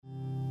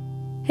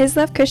His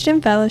Love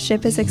Christian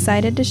Fellowship is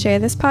excited to share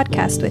this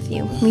podcast with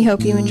you. We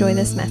hope you enjoy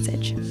this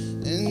message.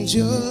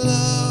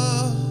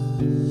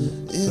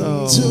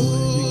 So,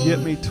 you get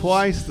me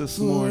twice this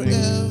morning.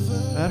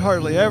 That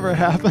hardly ever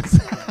happens.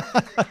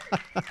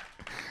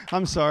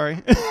 I'm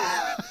sorry.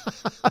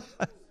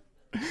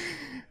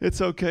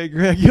 It's okay,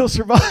 Greg. You'll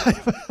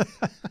survive.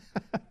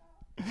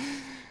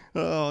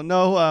 Oh,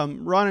 no.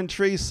 Ron and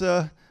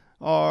Teresa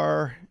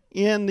are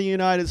in the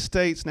United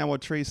States now.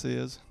 What Teresa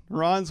is.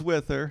 Ron's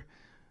with her.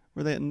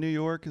 Were they in New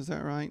York? Is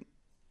that right?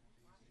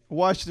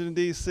 Washington,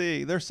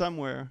 D.C. They're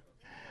somewhere.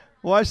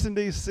 Washington,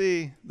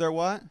 D.C. They're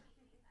what?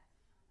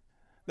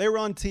 They were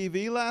on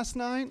TV last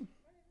night?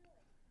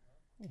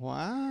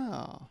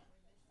 Wow.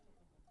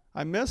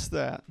 I missed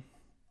that.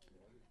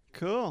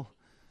 Cool.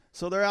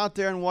 So they're out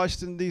there in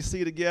Washington,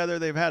 D.C. together.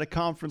 They've had a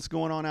conference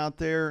going on out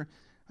there.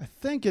 I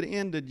think it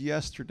ended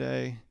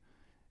yesterday.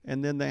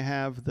 And then they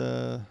have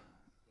the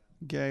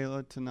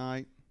gala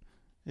tonight.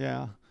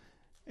 Yeah.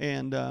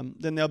 And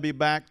then they'll be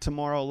back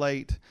tomorrow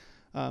late.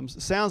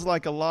 Sounds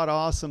like a lot of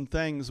awesome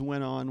things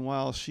went on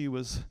while she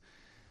was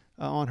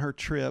on her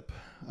trip.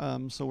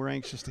 So we're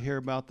anxious to hear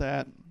about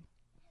that.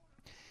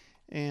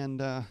 And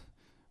the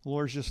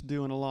Lord's just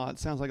doing a lot.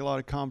 Sounds like a lot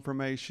of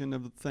confirmation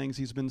of the things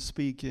he's been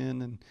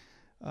speaking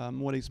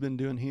and what he's been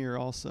doing here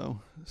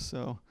also.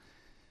 So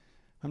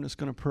I'm just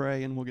going to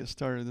pray and we'll get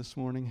started this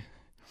morning.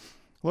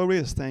 Lord, we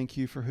just thank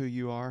you for who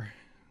you are.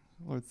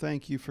 Lord,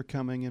 thank you for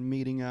coming and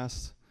meeting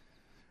us.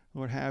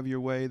 Lord, have your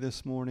way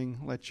this morning.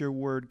 Let your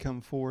word come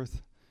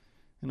forth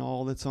and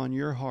all that's on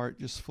your heart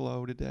just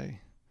flow today.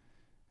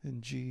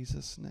 In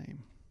Jesus'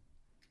 name.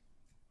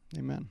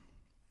 Amen.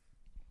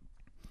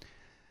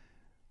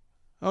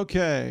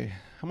 Okay,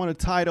 I'm going to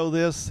title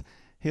this,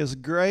 His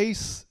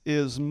Grace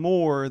is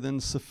More Than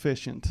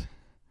Sufficient.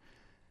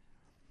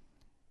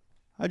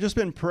 I've just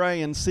been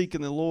praying, seeking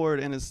the Lord,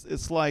 and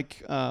it's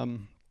like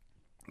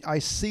I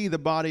see the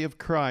body of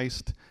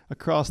Christ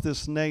across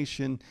this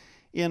nation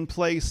in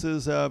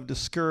places of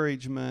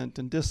discouragement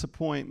and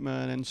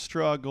disappointment and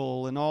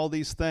struggle and all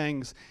these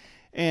things.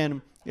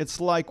 And it's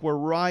like we're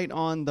right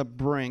on the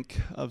brink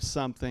of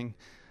something.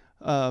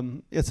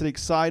 It's an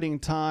exciting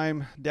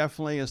time.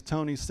 Definitely, as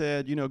Tony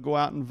said, go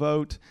out and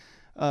vote.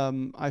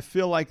 I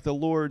feel like the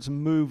Lord's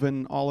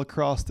moving all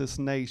across this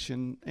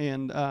nation.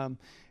 And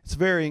it's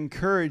very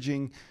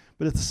encouraging.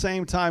 But at the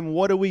same time,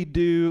 what do we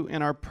do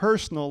in our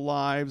personal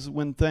lives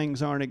when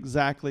things aren't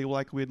exactly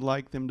like we'd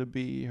like them to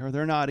be, or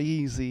they're not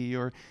easy,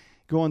 or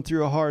going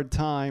through a hard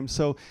time?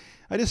 So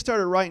I just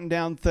started writing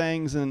down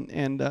things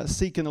and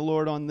seeking the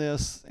Lord on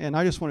this, and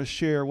I just want to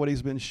share what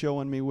he's been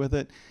showing me with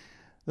it.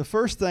 The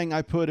first thing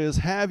I put is,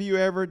 have you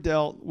ever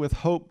dealt with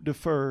hope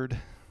deferred?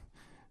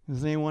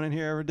 Has anyone in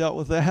here ever dealt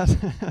with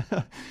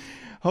that?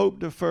 Hope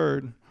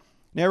deferred. And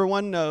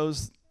everyone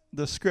knows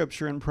the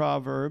scripture in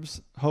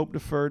Proverbs, hope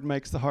deferred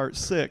makes the heart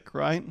sick,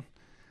 right?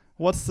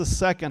 What's the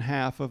second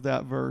half of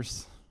that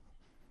verse?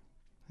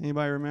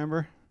 Anybody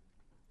remember?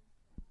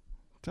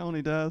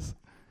 Tony does.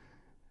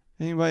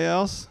 Anybody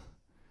else?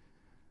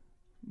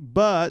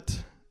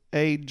 But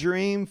a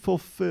dream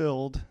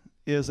fulfilled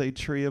is a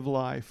tree of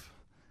life.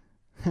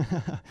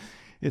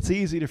 It's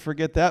easy to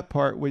forget that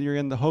part when you're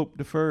in the hope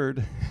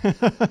deferred.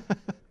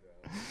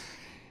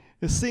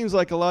 It seems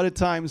like a lot of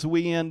times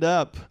we end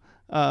up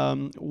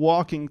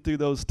walking through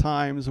those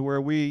times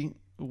where we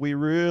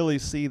really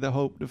see the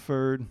hope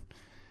deferred.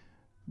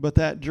 But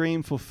that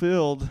dream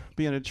fulfilled,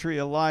 being a tree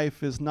of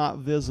life, is not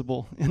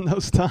visible in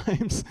those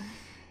times.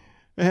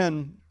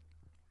 And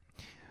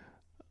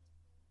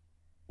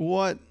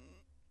what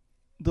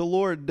the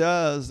Lord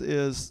does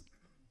is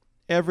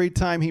every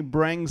time he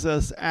brings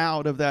us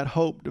out of that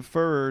hope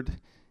deferred,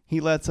 he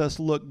lets us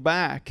look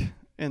back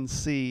and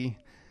see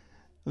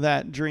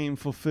that dream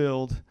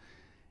fulfilled.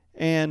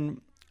 And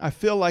I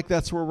feel like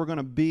that's where we're going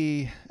to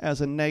be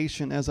as a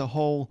nation, as a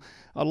whole.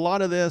 A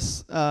lot of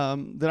this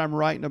that I'm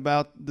writing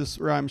about this,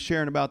 or I'm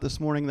sharing about this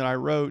morning that I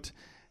wrote,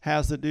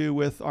 has to do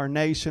with our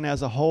nation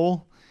as a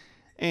whole.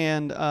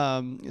 And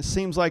it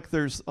seems like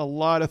there's a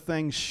lot of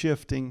things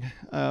shifting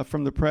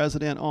from the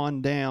president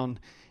on down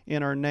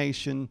in our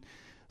nation.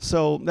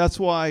 So that's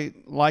why,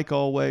 like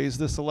always,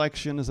 this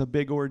election is a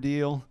big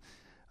ordeal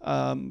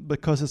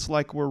because it's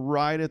like we're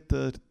right at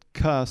the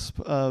cusp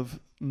of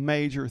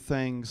major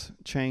things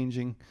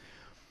changing.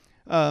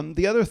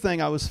 The other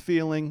thing I was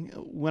feeling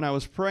when I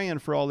was praying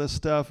for all this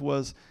stuff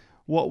was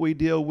what we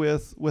deal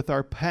with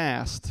our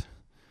past.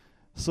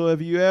 So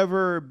have you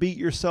ever beat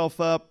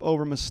yourself up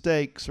over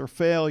mistakes or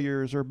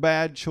failures or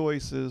bad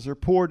choices or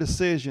poor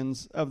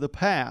decisions of the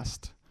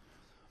past?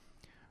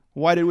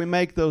 Why did we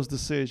make those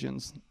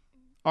decisions?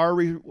 Are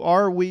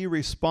we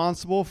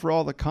responsible for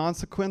all the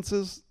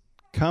consequences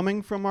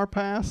coming from our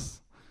past?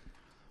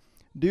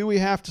 Do we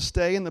have to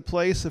stay in the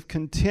place of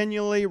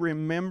continually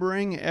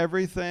remembering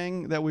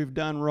everything that we've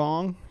done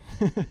wrong?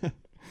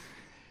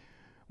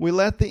 We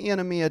let the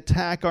enemy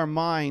attack our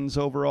minds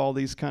over all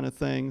these kind of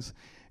things.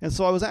 And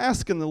so I was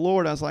asking the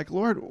Lord, I was like,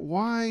 Lord,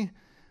 why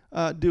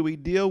do we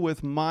deal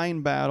with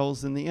mind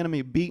battles and the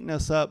enemy beating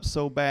us up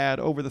so bad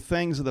over the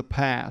things of the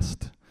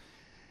past.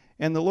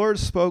 And the Lord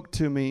spoke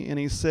to me and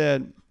he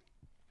said,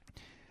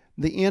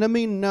 the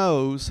enemy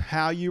knows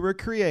how you were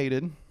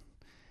created,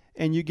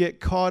 and you get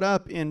caught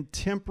up in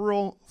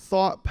temporal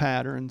thought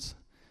patterns,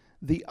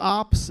 the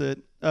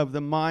opposite of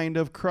the mind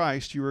of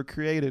Christ you were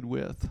created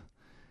with.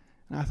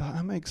 And I thought,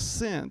 that makes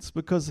sense,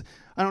 because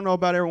I don't know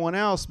about everyone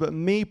else, but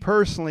me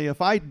personally,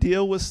 if I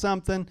deal with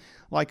something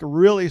like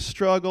really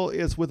struggle,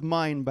 it's with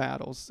mind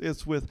battles.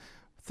 It's with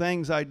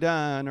things I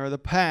done or the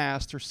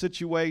past or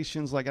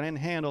situations like I didn't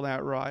handle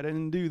that right, I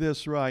didn't do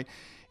this right.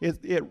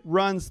 It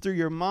runs through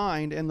your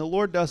mind, and the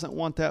Lord doesn't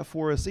want that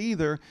for us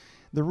either.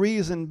 The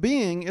reason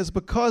being is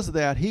because of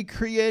that. He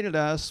created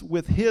us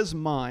with His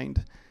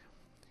mind.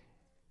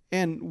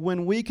 And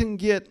when we can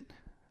get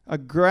a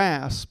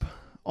grasp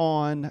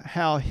on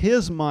how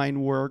His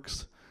mind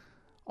works,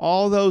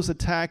 all those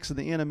attacks of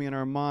the enemy in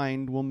our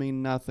mind will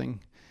mean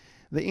nothing.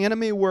 The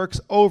enemy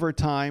works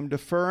overtime,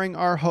 deferring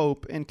our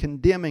hope and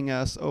condemning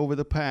us over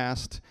the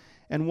past.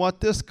 And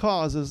what this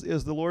causes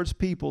is the Lord's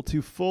people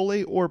to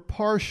fully or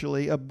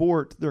partially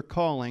abort their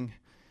calling.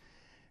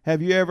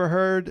 Have you ever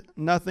heard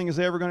nothing is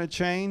ever going to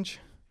change?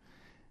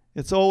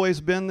 It's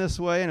always been this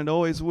way and it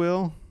always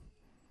will.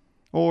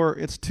 Or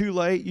it's too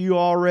late, you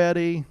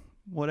already,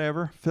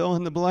 whatever, fill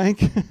in the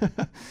blank.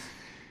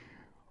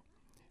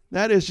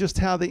 That is just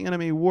how the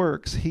enemy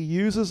works. He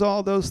uses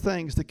all those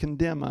things to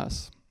condemn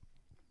us.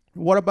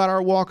 What about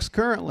our walks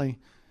currently?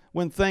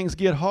 When things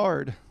get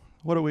hard,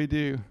 what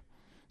do?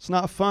 It's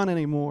not fun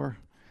anymore.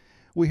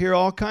 We hear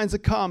all kinds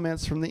of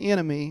comments from the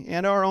enemy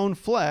and our own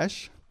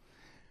flesh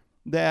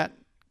that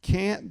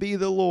can't be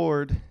the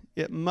Lord.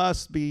 It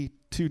must be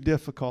too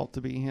difficult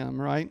to be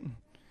Him, right?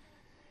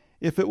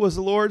 If it was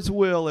the Lord's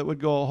will, it would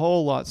go a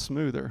whole lot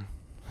smoother.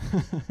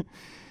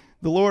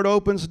 The Lord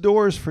opens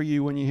doors for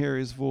you when you hear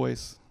His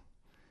voice.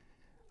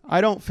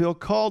 I don't feel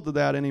called to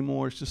that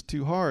anymore. It's just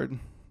too hard.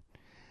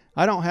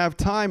 I don't have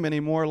time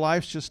anymore.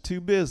 Life's just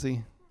too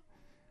busy.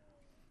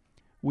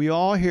 We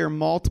all hear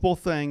multiple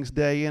things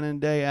day in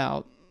and day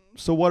out.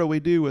 So what do we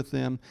do with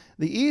them?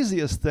 The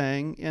easiest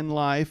thing in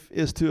life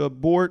is to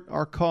abort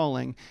our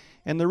calling.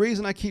 And the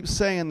reason I keep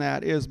saying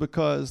that is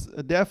because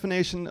a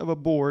definition of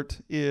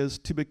abort is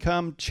to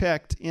become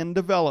checked in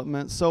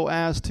development so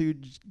as to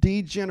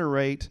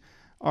degenerate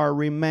or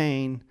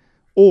remain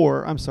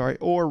rudimentary.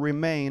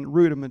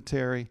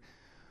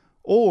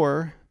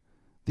 Or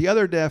the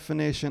other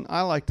definition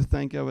I like to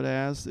think of it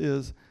as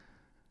is,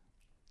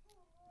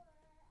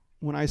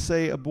 when I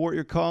say abort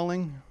your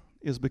calling,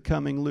 is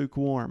becoming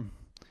lukewarm.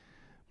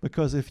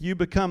 Because if you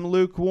become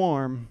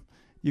lukewarm,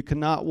 you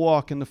cannot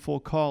walk in the full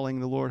calling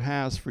the Lord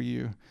has for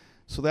you.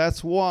 So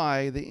that's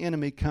why the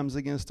enemy comes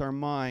against our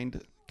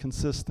mind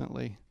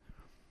consistently.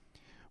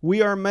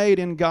 We are made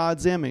in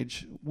God's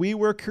image. We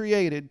were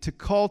created to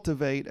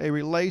cultivate a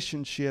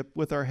relationship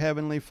with our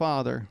Heavenly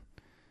Father.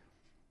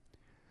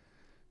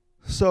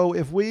 So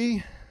if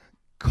we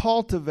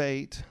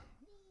cultivate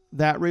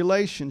that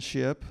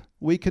relationship,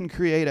 we can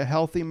create a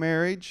healthy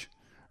marriage,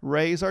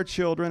 raise our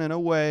children in a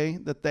way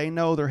that they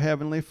know their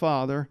Heavenly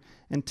Father,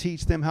 and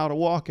teach them how to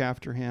walk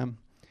after Him.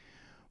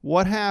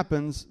 What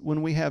happens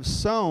when we have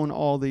sown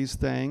all these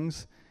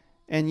things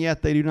and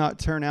yet they do not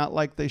turn out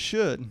like they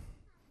should?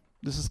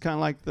 This is kind of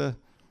like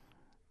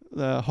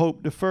the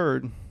hope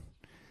deferred.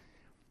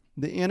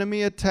 The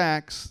enemy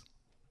attacks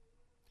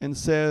and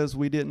says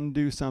we didn't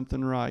do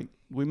something right.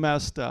 We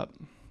messed up.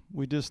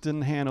 We just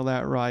didn't handle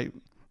that right.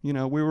 We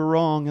were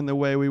wrong in the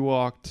way we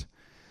walked.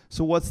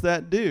 So what's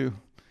that do?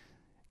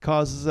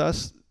 Causes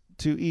us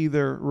to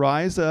either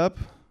rise up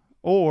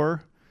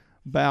or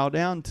bow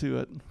down to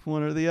it,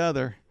 one or the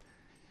other.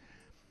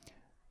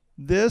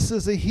 This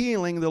is a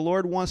healing the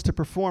Lord wants to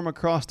perform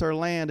across our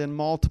land in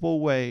multiple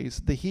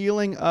ways. The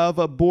healing of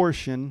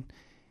abortion,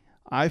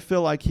 I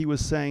feel like He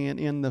was saying,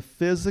 in the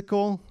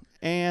physical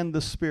and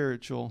the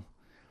spiritual,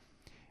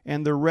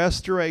 and the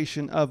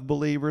restoration of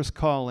believers'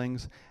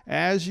 callings.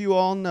 As you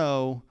all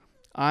know,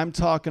 I'm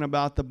talking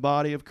about the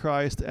body of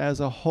Christ as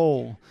a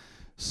whole.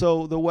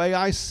 So the way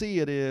I see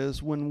it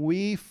is, when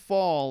we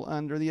fall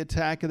under the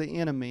attack of the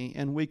enemy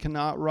and we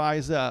cannot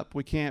rise up,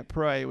 we can't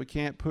pray, we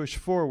can't push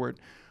forward,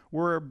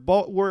 we're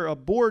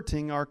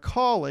aborting our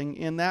calling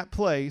in that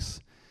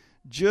place,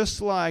 just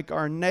like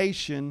our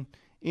nation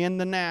in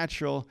the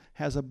natural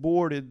has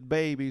aborted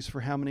babies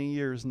for how many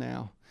years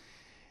now.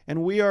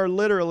 And we are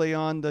literally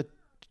on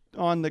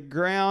the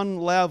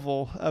ground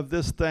level of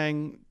this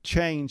thing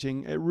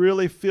changing. It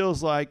really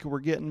feels like we're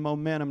getting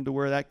momentum to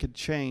where that could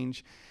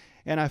change.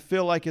 And I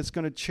feel like it's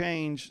going to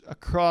change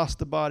across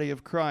the body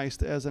of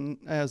Christ as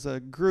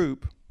a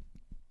group.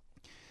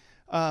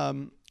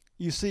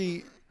 You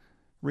see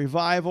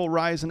revival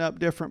rising up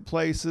different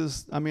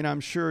places. I mean, I'm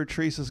sure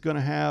Teresa's going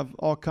to have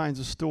all kinds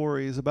of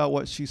stories about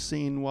what she's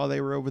seen while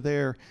they were over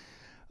there.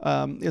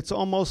 It's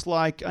almost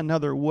like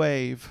another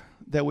wave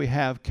that we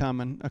have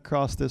coming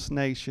across this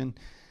nation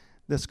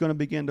that's going to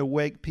begin to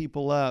wake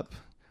people up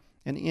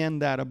and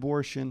end that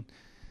abortion.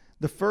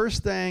 The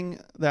first thing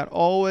that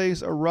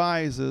always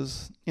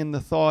arises in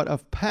the thought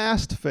of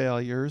past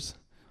failures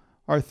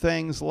are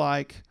things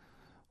like,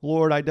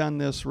 Lord, I done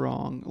this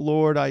wrong.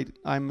 Lord, I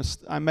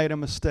made a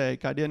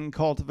mistake. I didn't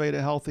cultivate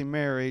a healthy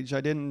marriage.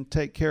 I didn't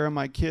take care of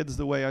my kids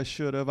the way I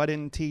should have. I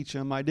didn't teach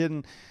them. I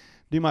didn't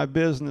do my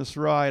business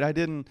right. I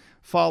didn't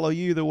follow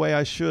you the way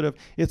I should have.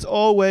 It's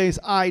always,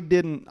 I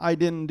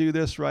didn't do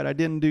this right. I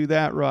didn't do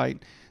that right.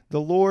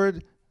 The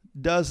Lord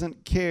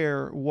doesn't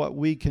care what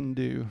we can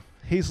do.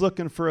 He's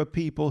looking for a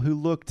people who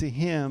look to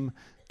Him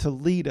to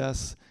lead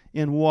us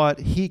in what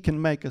He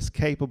can make us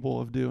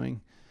capable of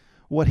doing,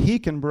 what He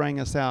can bring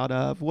us out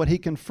of, what He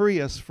can free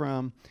us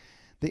from.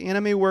 The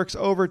enemy works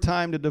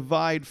overtime to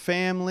divide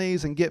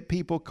families and get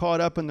people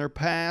caught up in their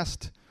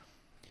past.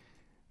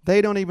 They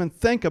don't even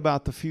think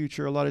about the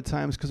future a lot of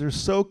times because they're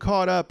so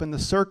caught up in the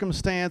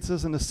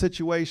circumstances and the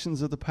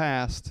situations of the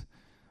past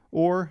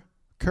or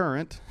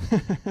current.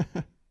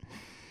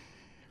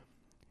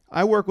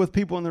 I work with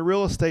people in the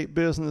real estate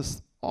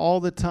business all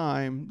the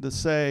time that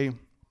say,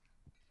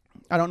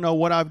 I don't know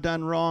what I've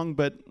done wrong,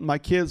 but my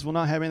kids will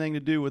not have anything to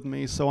do with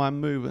me, so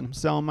I'm moving. I'm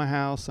selling my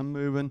house. I'm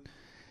moving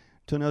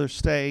to another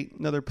state,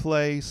 another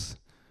place.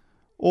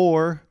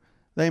 Or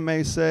they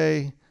may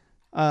say,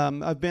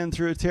 I've been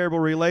through a terrible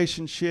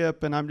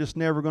relationship, and I'm just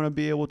never going to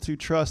be able to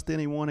trust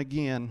anyone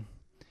again.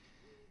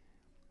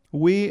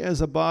 We as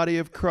a body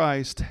of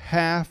Christ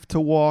have to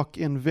walk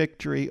in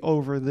victory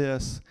over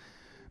this,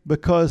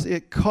 because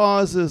it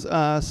causes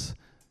us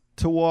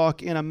to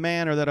walk in a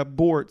manner that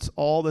aborts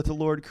all that the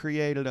Lord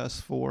created us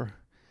for.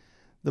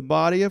 The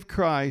body of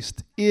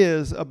Christ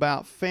is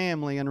about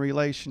family and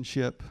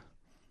relationship.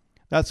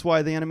 That's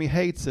why the enemy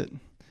hates it.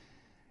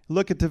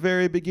 Look at the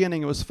very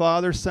beginning. It was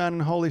Father, Son,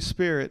 and Holy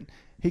Spirit.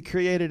 He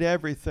created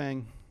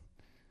everything.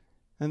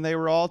 And they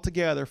were all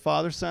together,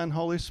 Father, Son,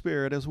 Holy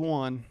Spirit as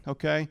one,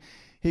 okay?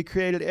 He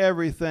created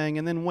everything.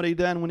 And then what He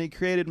done when He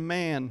created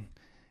man,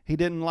 He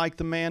didn't like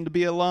the man to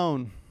be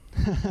alone.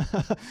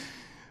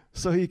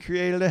 So He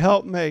created a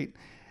helpmate.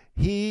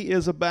 He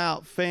is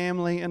about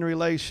family and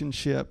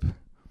relationship.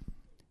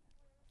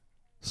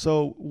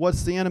 So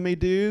what's the enemy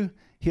do?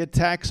 He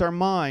attacks our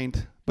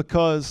mind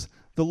because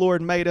the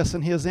Lord made us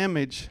in His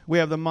image. We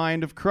have the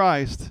mind of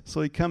Christ.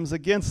 So He comes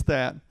against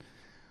that.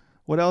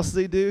 What else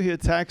does He do? He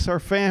attacks our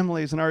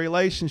families and our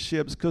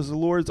relationships because the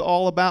Lord's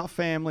all about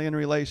family and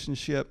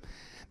relationship.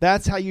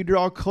 That's how you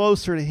draw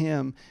closer to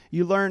Him.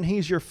 You learn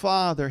He's your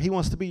Father. He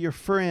wants to be your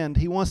friend.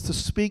 He wants to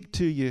speak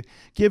to you,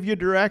 give you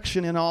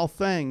direction in all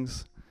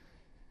things.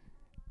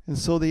 And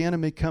so the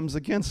enemy comes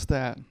against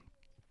that.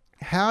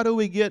 How do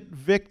we get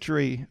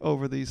victory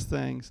over these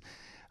things?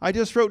 I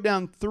just wrote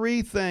down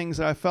 3 things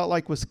that I felt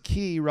like was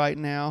key right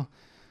now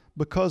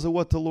because of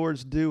what the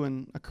Lord's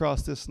doing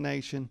across this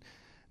nation.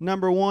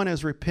 Number 1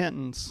 is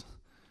repentance.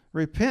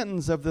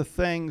 Repentance of the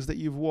things that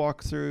you've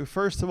walked through.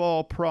 First of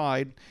all,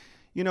 pride.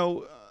 You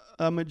know,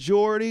 a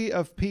majority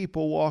of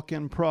people walk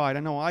in pride. I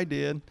know I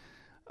did.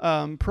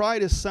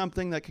 Pride is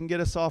something that can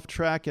get us off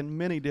track in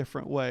many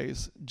different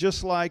ways.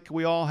 Just like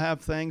we all have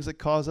things that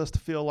cause us to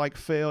feel like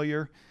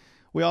failure,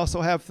 we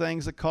also have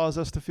things that cause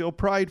us to feel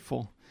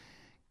prideful.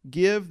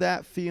 Give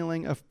that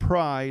feeling of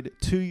pride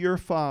to your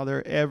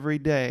Father every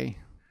day.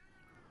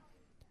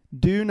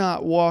 Do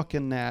not walk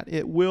in that.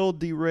 It will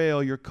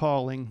derail your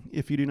calling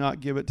if you do not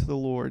give it to the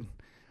Lord.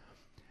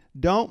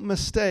 Don't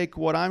mistake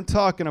what I'm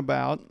talking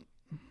about.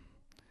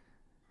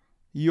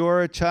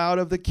 You're a child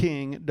of the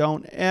King.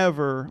 Don't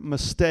ever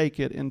mistake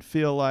it and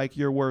feel like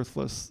you're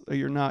worthless or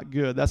you're not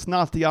good. That's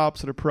not the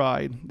opposite of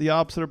pride. The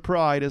opposite of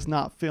pride is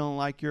not feeling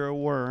like you're a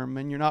worm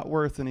and you're not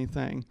worth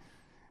anything.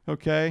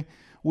 Okay?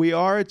 We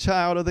are a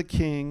child of the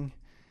King,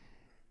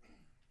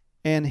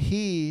 and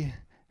He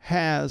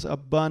has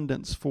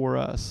abundance for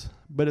us,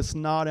 but it's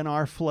not in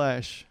our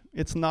flesh.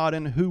 It's not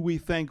in who we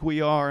think we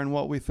are and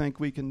what we think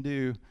we can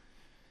do.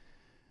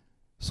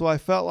 So I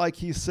felt like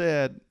He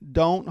said,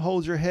 don't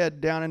hold your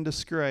head down in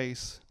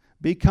disgrace.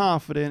 Be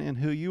confident in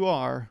who you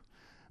are,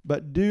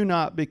 but do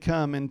not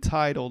become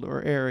entitled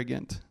or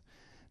arrogant.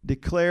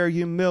 Declare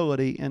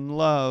humility and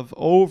love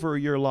over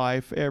your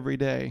life every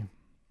day.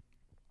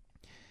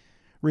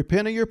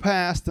 Repent of your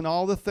past and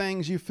all the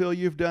things you feel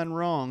you've done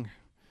wrong.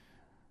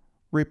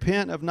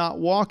 Repent of not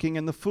walking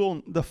in the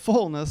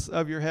fullness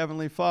of your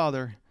Heavenly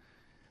Father.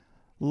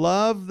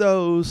 Love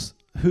those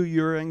who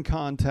you're in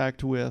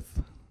contact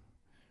with.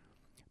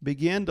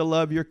 Begin to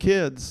love your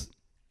kids,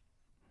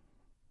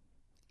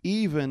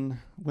 even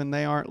when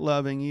they aren't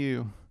loving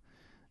you.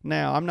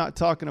 Now, I'm not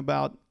talking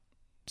about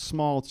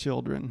small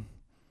children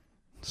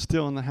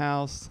still in the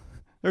house.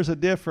 There's a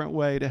different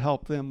way to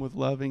help them with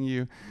loving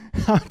you.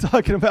 I'm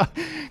talking about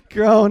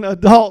grown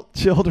adult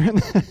children.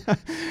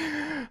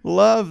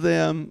 Love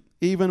them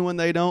even when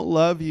they don't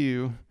love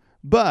you.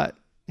 But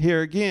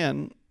here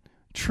again,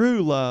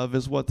 true love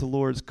is what the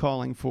Lord's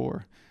calling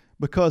for.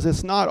 Because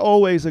it's not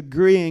always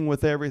agreeing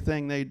with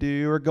everything they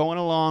do or going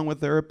along with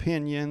their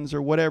opinions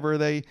or whatever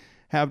they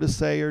have to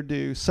say or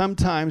do.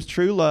 Sometimes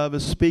true love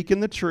is speaking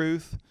the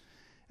truth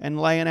and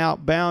laying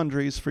out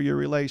boundaries for your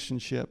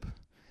relationship.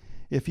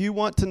 If you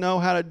want to know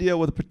how to deal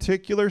with a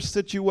particular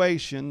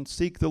situation,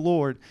 seek the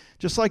Lord.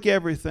 Just like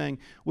everything,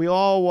 we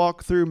all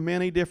walk through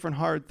many different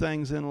hard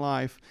things in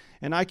life.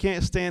 And I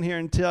can't stand here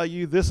and tell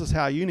you this is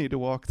how you need to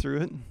walk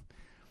through it.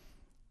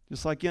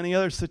 Just like any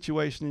other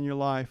situation in your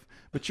life.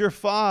 But your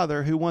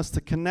Father, who wants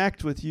to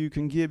connect with you,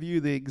 can give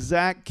you the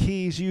exact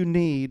keys you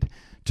need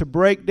to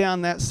break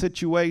down that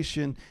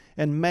situation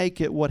and make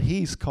it what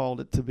He's called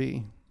it to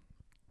be.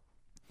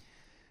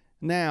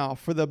 Now,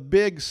 for the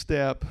big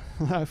step,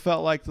 I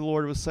felt like the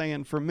Lord was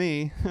saying for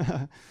me,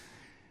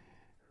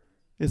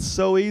 it's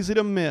so easy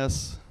to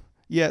miss,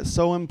 yet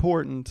so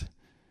important.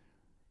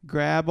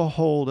 Grab a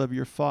hold of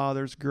your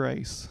Father's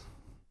grace,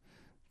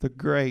 the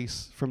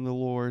grace from the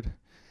Lord.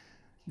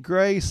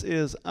 Grace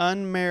is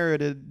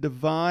unmerited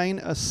divine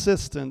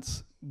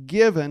assistance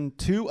given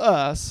to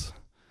us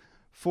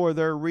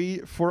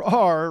for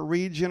our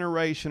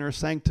regeneration or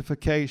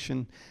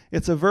sanctification.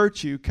 It's a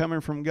virtue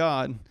coming from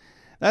God.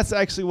 That's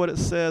actually what it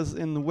says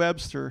in the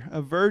Webster,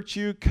 a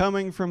virtue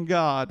coming from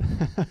God.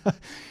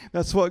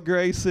 That's what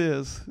grace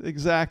is,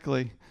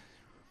 exactly.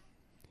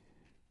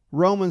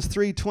 Romans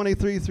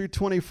 3:23 through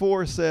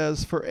 24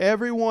 says, "For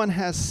everyone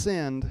has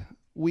sinned,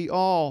 we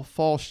all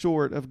fall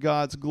short of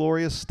God's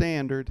glorious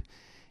standard.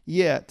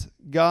 Yet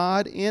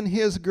God, in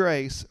His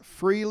grace,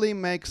 freely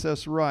makes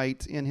us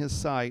right in His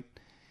sight.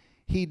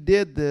 He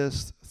did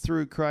this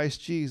through Christ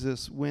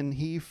Jesus when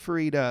He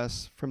freed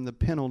us from the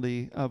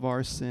penalty of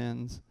our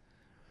sins."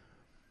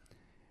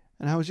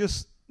 And I was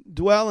just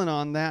dwelling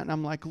on that, and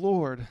I'm like,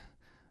 Lord,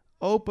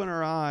 open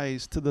our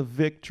eyes to the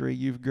victory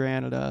You've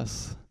granted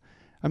us.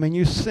 I mean,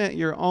 You sent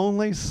Your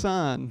only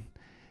Son,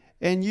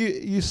 and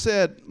you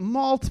said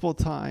multiple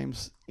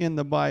times in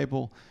the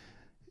Bible,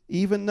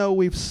 even though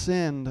we've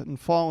sinned and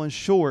fallen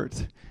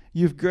short,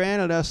 You've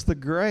granted us the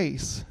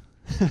grace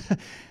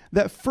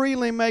that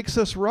freely makes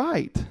us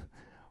right.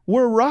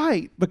 We're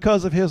right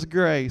because of His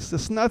grace.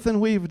 It's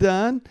nothing we've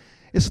done.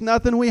 It's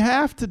nothing we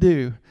have to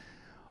do.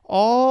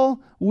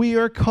 All we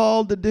are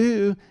called to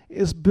do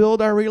is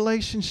build our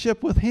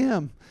relationship with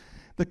Him.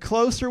 The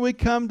closer we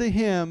come to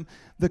Him,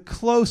 the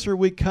closer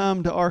we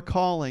come to our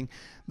calling.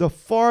 The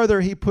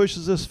farther He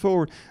pushes us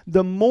forward,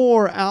 the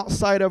more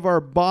outside of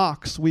our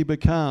box we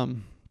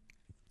become.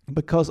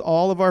 Because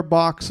all of our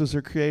boxes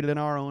are created in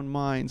our own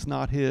minds,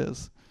 not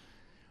His.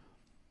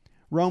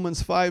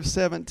 Romans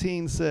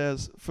 5:17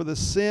 says, "For the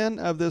sin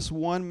of this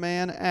one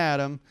man,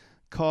 Adam,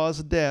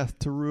 caused death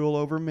to rule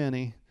over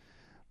many.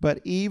 But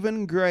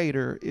even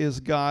greater is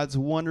God's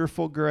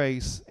wonderful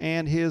grace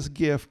and His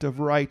gift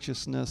of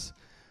righteousness.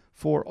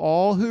 For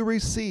all who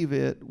receive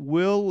it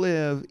will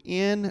live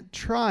in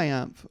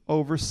triumph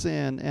over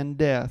sin and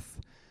death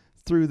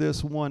through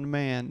this one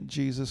man,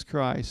 Jesus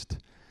Christ."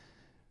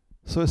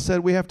 So it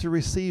said we have to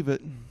receive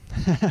it.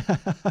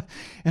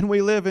 And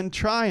we live in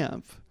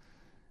triumph.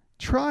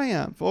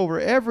 Triumph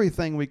over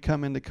everything we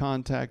come into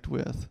contact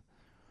with.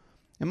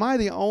 Am I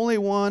the only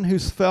one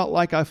who's felt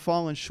like I've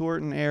fallen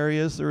short in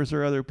areas, or is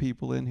there other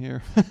people in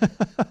here?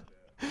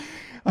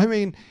 I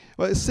mean,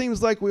 well, it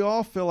seems like we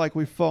all feel like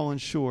we've fallen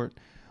short.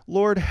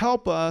 Lord,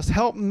 help us,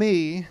 help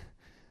me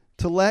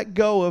to let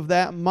go of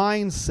that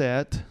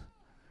mindset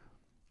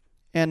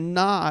and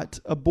not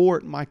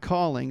abort my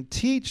calling.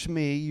 Teach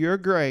me Your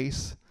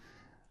grace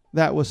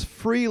that was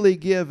freely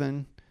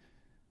given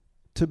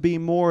to be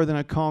more than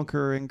a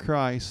conqueror in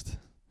Christ.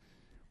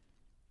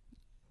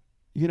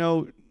 You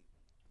know,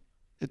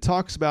 it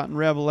talks about in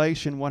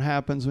Revelation what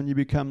happens when you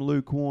become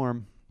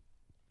lukewarm.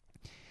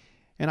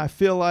 And I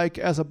feel like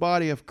as a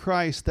body of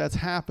Christ, that's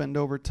happened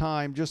over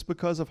time just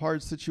because of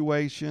hard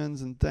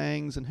situations and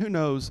things and who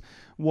knows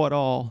what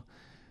all.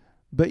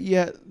 But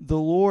yet the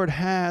Lord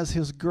has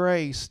His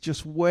grace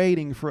just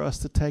waiting for us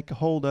to take a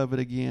hold of it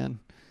again.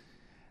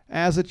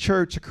 As a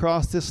church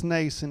across this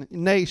nation,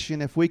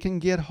 if we can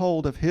get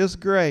hold of His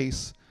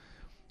grace,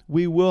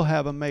 we will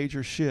have a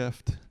major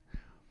shift.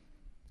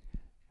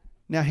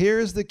 Now here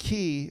is the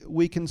key.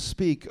 We can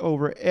speak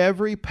over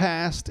every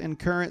past and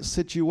current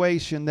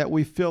situation that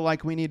we feel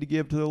like we need to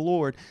give to the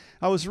Lord.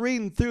 I was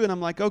reading through and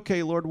I'm like,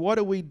 okay, Lord, what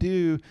do we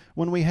do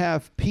when we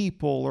have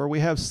people or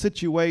we have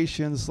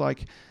situations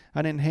like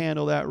I didn't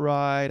handle that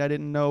right, I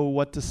didn't know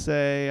what to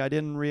say, I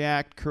didn't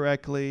react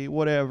correctly,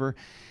 whatever.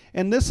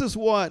 And this is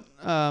what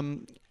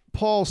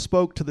Paul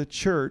spoke to the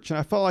church. And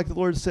I felt like the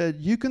Lord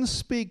said, you can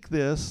speak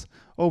this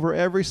over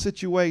every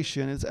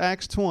situation. It's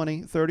Acts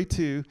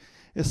 20:32.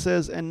 It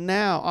says, "And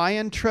now I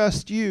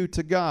entrust you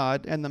to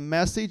God and the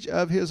message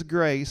of His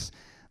grace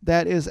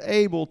that is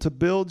able to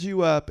build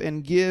you up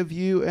and give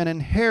you an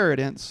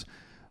inheritance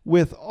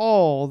with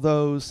all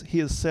those He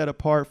has set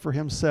apart for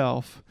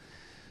Himself."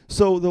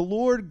 So the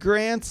Lord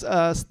grants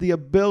us the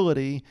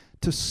ability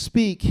to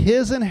speak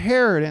His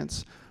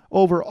inheritance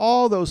over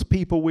all those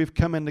people we've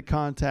come into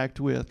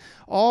contact with,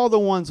 all the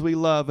ones we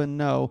love and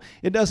know.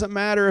 It doesn't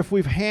matter if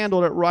we've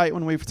handled it right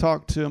when we've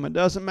talked to them. It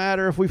doesn't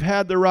matter if we've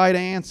had the right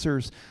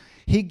answers.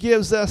 He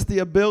gives us the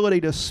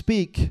ability to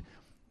speak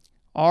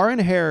our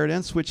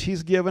inheritance, which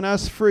He's given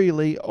us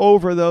freely,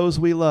 over those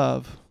we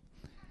love.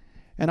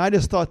 And I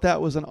just thought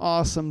that was an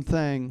awesome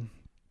thing.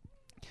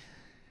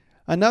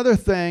 Another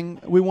thing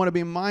we want to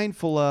be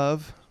mindful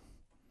of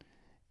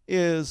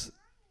is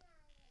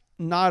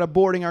not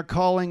aborting our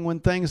calling when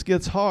things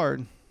get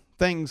hard.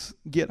 Things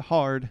get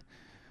hard,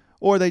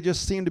 or they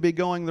just seem to be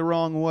going the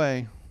wrong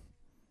way,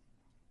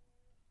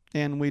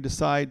 and we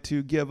decide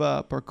to give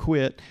up or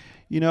quit.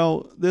 You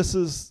know, this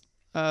is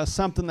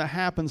something that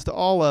happens to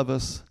all of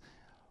us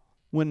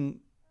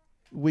when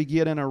we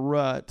get in a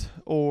rut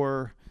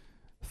or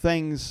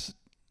things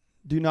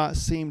do not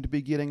seem to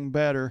be getting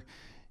better.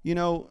 You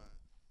know,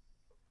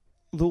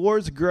 the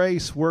Lord's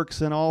grace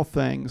works in all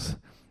things.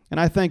 And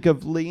I think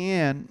of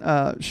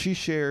Leanne. She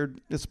shared,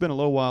 it's been a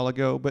little while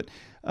ago, but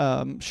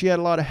she had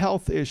a lot of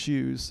health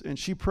issues, and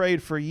she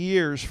prayed for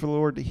years for the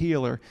Lord to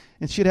heal her.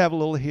 And she'd have a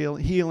little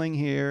healing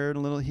here and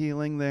a little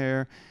healing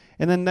there.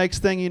 And then next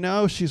thing you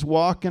know, she's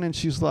walking and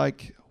she's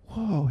like,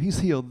 whoa, he's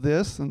healed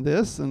this and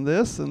this and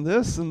this and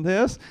this and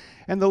this.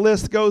 And the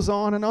list goes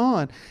on and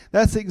on.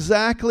 That's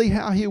exactly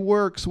how he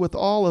works with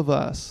all of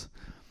us.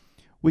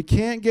 We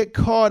can't get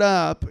caught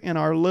up in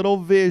our little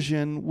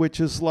vision, which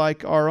is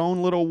like our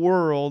own little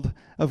world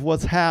of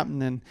what's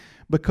happening,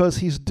 because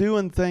he's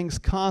doing things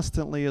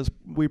constantly as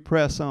we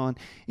press on.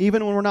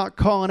 Even when we're not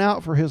calling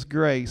out for his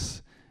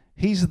grace,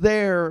 he's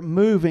there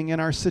moving in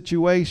our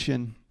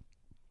situation.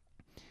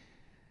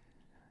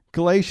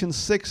 Galatians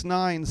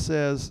 6:9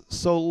 says,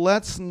 "So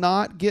let's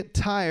not get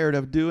tired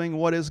of doing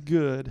what is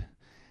good.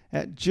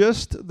 At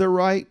just the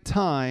right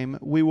time,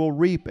 we will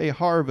reap a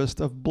harvest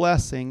of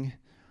blessing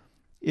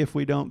if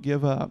we don't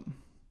give up."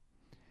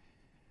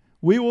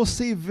 We will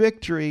see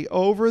victory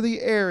over the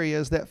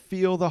areas that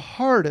feel the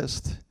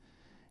hardest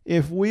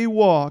if we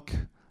walk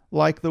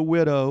like the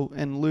widow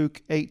in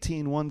Luke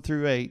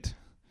 18:1-8.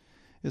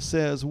 It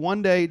says,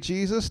 "One day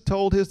Jesus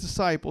told his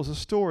disciples a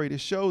story to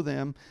show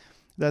them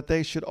that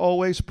they should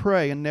always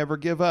pray and never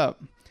give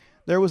up.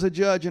 There was a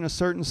judge in a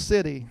certain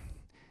city.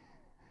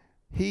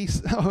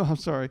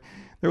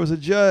 There was a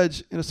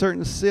judge in a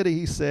certain city,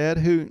 he said,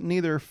 who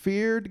neither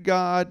feared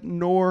God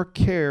nor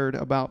cared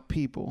about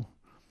people.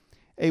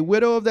 A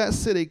widow of that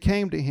city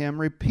came to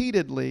him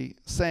repeatedly,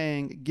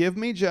 saying, 'Give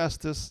me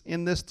justice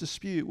in this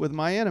dispute with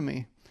my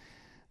enemy.'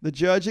 The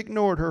judge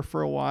ignored her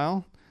for a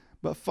while,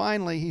 but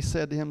finally he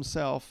said to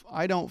himself,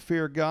 'I don't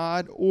fear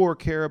God or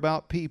care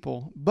about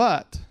people,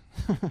 but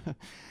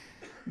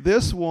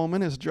this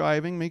woman is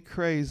driving me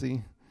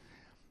crazy.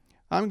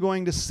 I'm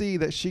going to see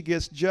that she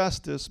gets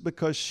justice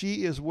because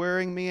she is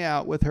wearing me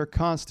out with her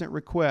constant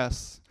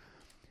requests.'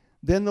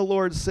 Then the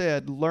Lord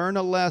said, 'Learn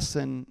a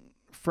lesson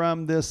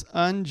from this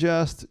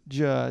unjust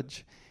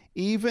judge.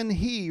 Even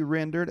he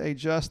rendered a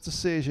just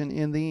decision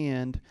in the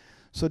end.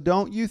 So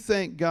don't you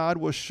think God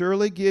will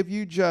surely give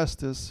you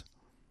justice,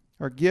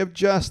 or give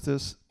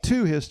justice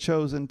to his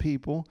chosen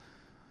people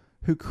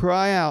who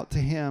cry out to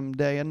him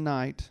day and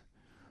night?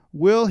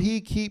 Will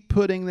he keep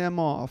putting them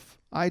off?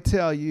 I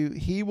tell you,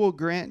 he will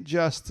grant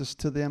justice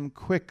to them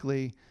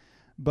quickly.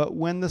 But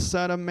when the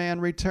Son of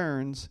Man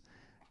returns,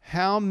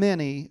 how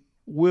many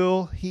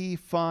will he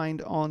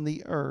find on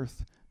the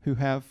earth who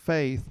have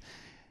faith?'"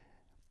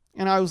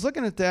 And I was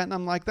looking at that and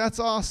I'm like, that's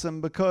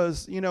awesome,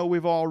 because, you know,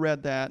 we've all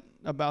read that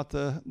about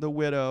the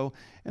widow,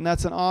 and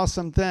that's an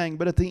awesome thing.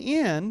 But at the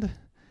end,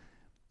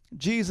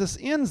 Jesus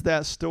ends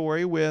that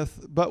story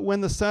with, "But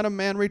when the Son of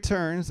Man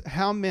returns,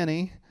 how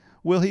many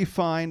will he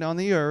find on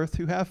the earth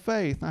who have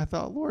faith?" And I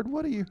thought, Lord,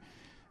 what are you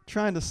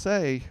trying to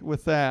say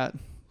with that?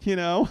 You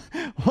know,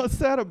 what's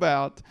that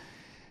about?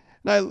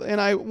 And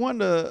I wanted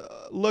to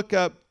look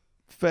up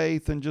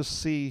faith and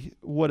just see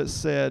what it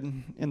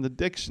said in the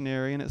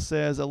dictionary. And it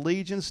says,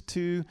 allegiance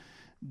to,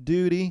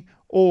 duty,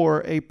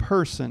 or a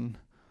person.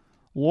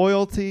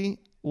 Loyalty,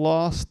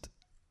 lost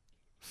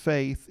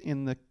faith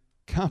in the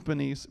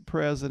company's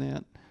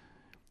president.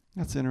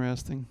 That's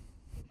interesting.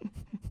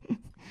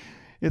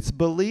 It's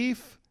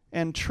belief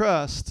and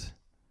trust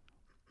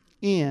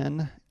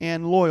in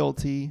and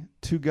loyalty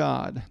to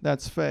God.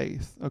 That's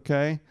faith,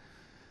 okay?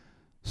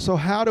 So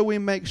how do we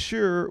make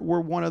sure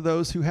we're one of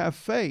those who have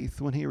faith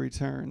when he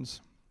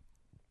returns?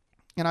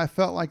 And I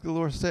felt like the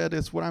Lord said,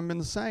 it's what I've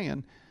been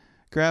saying.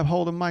 Grab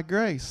hold of my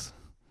grace.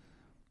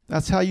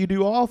 That's how you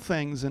do all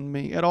things in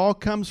me. It all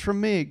comes from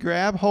me.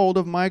 Grab hold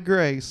of my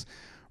grace.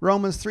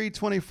 Romans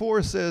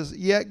 3:24 says,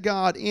 "Yet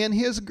God in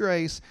his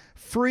grace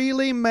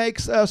freely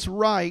makes us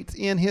right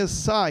in his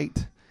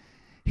sight.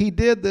 He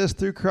did this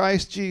through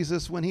Christ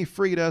Jesus when he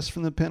freed us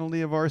from the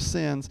penalty of our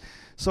sins."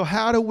 So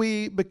how do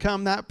we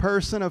become that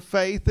person of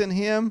faith in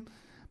him?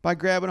 By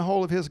grabbing a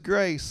hold of his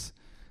grace.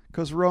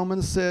 Because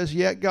Romans says,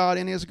 "Yet God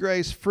in his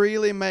grace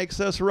freely makes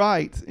us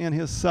right in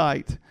his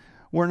sight."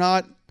 We're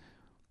not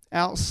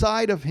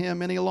outside of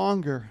him any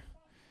longer.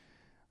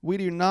 We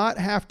do not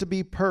have to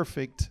be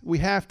perfect. We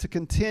have to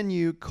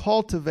continue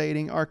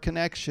cultivating our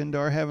connection to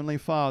our Heavenly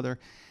Father.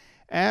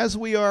 As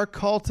we are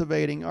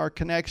cultivating our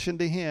connection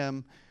to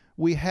him,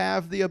 we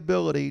have the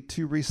ability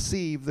to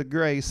receive the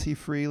grace he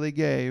freely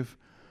gave.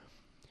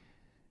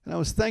 And I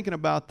was thinking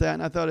about that,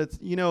 and I thought, it's,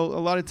 you know, a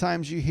lot of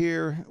times you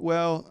hear,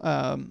 well,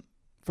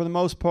 for the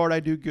most part, I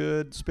do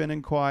good,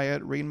 spending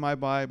quiet, reading my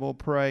Bible,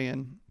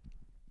 praying.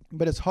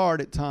 but it's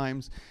hard at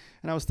times.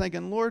 And I was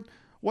thinking, Lord,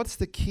 what's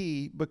the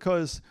key?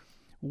 Because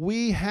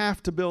we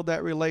have to build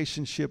that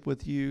relationship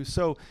with you.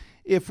 So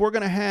if we're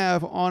going to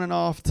have on and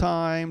off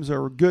times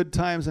or good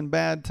times and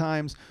bad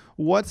times,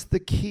 what's the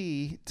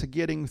key to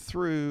getting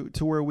through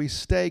to where we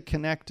stay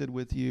connected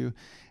with you?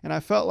 And I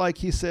felt like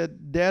he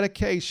said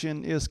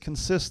dedication is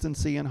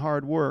consistency and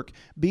hard work.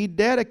 Be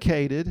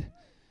dedicated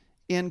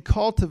in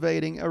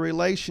cultivating a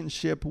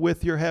relationship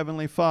with your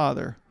Heavenly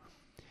Father.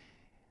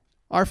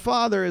 Our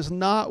Father is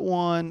not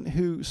one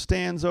who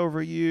stands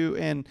over you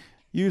and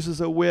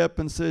uses a whip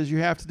and says you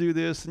have to do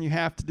this and you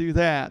have to do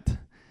that.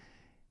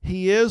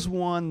 He is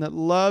one that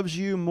loves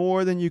you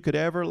more than you could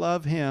ever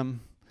love him,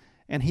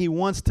 and he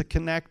wants to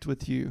connect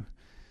with you.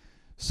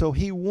 So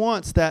he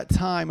wants that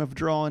time of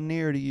drawing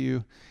near to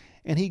you,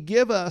 and he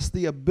give us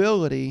the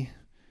ability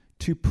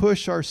to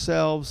push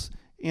ourselves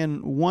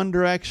in one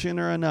direction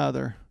or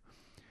another.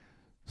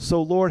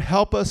 So Lord,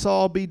 help us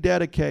all be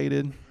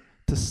dedicated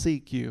to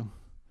seek you.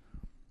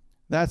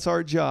 That's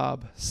our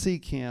job.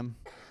 Seek him.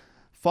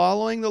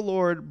 Following the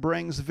Lord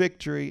brings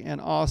victory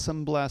and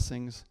awesome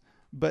blessings.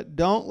 But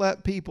don't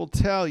let people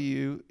tell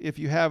you if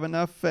you have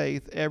enough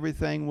faith,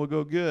 everything will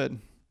go good.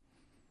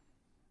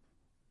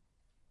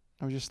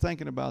 I was just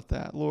thinking about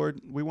that. Lord,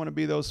 we want to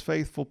be those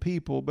faithful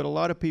people, but a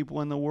lot of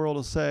people in the world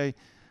will say,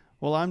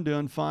 well, I'm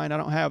doing fine. I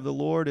don't have the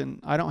Lord, and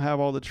I don't have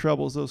all the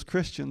troubles those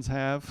Christians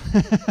have.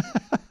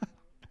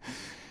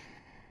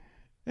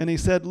 And he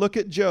said, look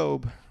at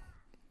Job.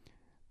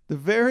 The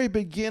very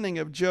beginning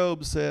of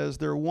Job says,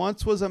 there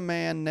once was a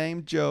man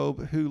named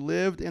Job who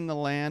lived in the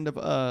land of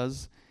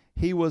Uz.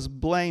 He was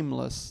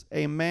blameless,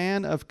 a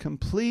man of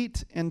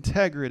complete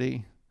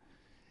integrity.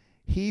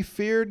 He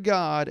feared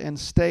God and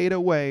stayed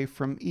away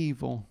from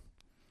evil.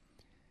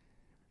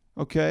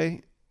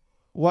 Okay,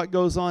 what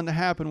goes on to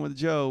happen with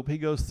Job? He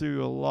goes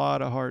through a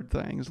lot of hard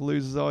things.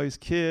 Loses all his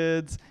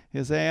kids,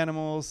 his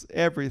animals,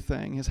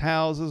 everything. His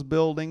houses,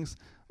 buildings,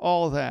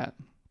 all of that.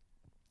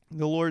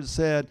 The Lord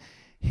said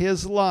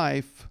his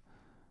life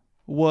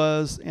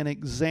was an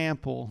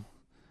example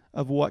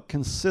of what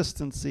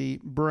consistency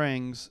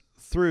brings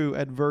through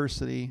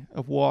adversity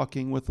of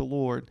walking with the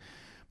Lord.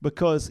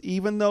 Because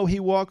even though he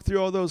walked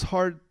through all those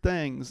hard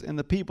things, and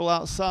the people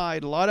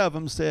outside, a lot of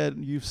them said,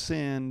 you've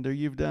sinned, or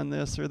you've done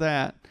this or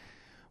that.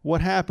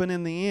 What happened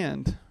in the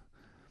end?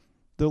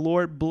 The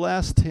Lord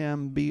blessed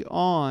him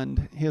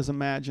beyond his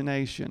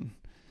imagination.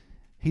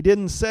 He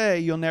didn't say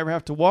you'll never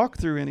have to walk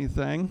through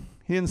anything.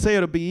 He didn't say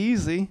it'll be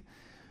easy.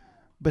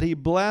 But he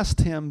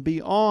blessed him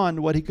beyond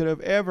what he could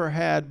have ever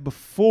had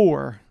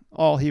before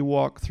all he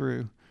walked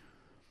through.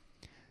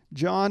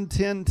 John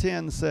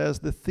 10:10 says,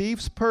 the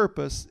thief's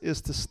purpose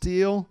is to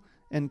steal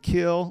and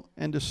kill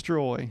and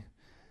destroy.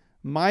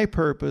 My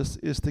purpose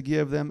is to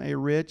give them a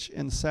rich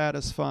and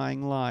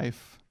satisfying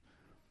life.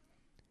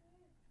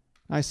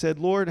 I said,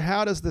 Lord,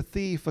 how does the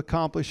thief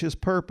accomplish his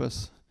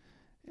purpose?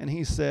 And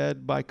he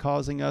said, by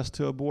causing us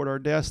to abort our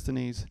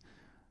destinies,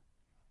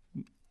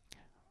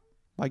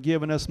 by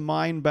giving us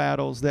mind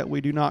battles that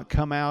we do not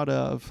come out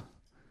of,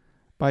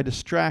 by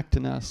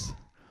distracting us.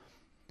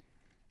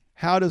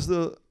 How does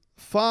the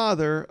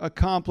Father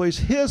accomplish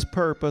his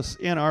purpose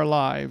in our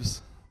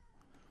lives?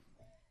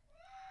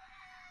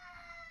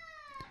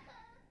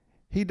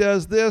 He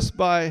does this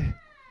by,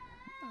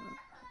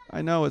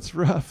 I know it's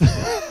rough.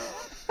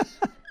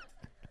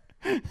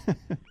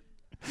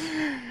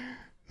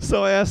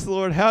 So I asked the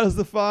Lord, how does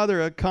the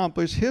Father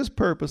accomplish his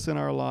purpose in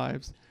our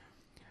lives?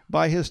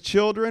 By his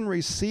children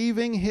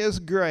receiving his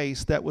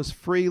grace that was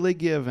freely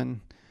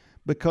given,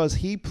 because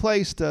he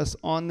placed us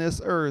on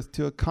this earth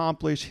to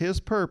accomplish his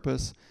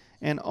purpose,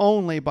 and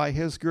only by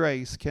his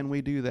grace can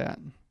we do that.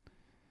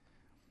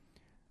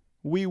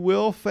 We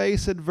will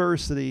face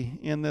adversity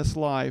in this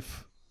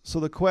life. So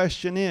the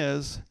question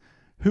is,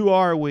 who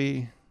are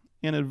we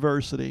in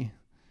adversity?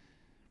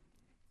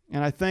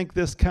 And I think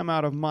this come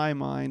out of my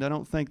mind. I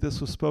don't think this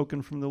was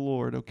spoken from the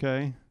Lord,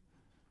 okay?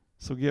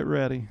 So get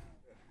ready.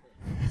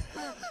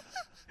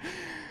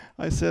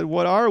 I said,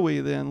 what are we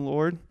then,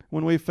 Lord,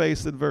 when we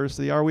face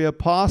adversity? Are we a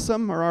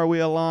possum or are we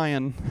a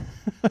lion?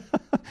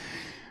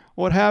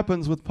 What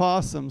happens with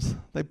possums?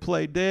 They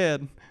play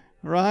dead,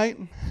 right?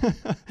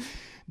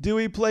 Do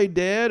we play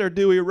dead or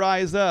do we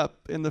rise up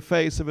in the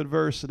face of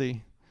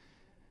adversity?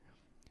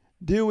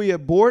 Do we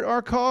abort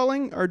our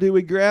calling or do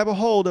we grab a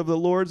hold of the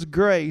Lord's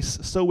grace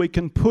so we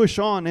can push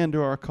on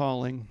into our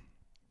calling?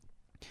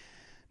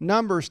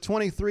 Numbers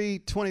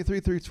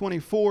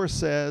 23:23-24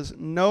 says,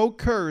 no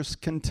curse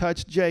can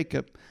touch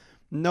Jacob.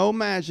 No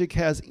magic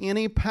has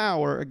any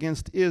power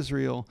against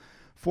Israel.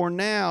 For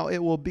now it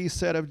will be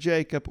said of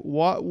Jacob,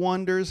 what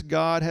wonders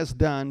God has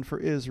done for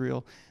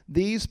Israel.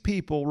 These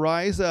people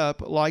rise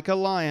up like a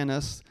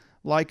lioness,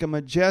 like a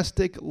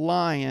majestic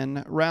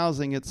lion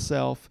rousing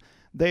itself.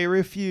 They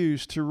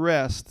refuse to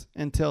rest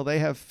until they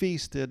have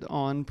feasted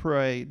on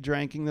prey,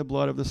 drinking the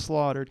blood of the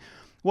slaughtered.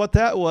 What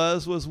that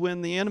was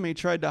when the enemy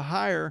tried to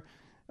hire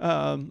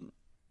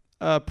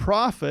a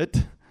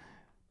prophet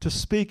to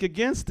speak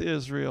against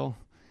Israel.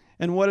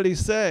 And what did he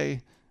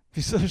say? If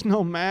he said there's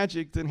no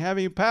magic, then have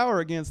any power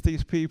against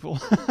these people.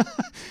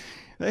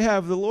 They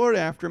have the Lord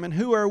after them. And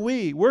who are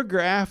we? We're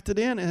grafted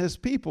in as his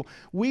people.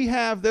 We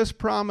have this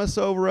promise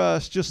over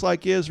us just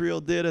like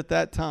Israel did at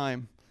that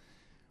time.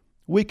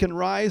 We can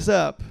rise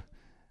up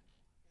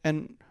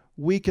and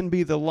we can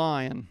be the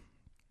lion.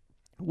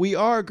 We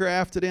are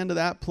grafted into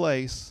that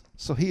place.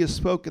 So he has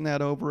spoken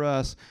that over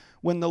us.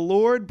 When the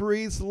Lord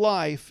breathes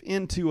life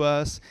into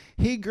us,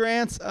 he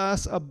grants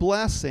us a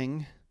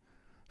blessing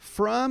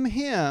from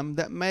him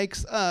that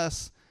makes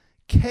us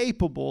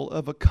capable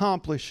of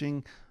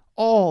accomplishing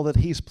all that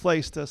he's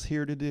placed us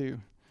here to do.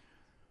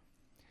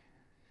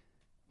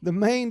 The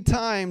main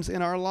times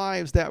in our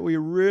lives that we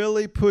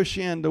really push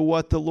into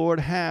what the Lord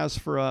has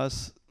for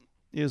us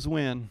is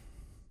when?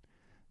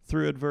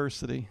 Through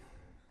adversity.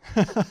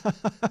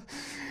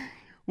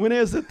 When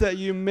is it that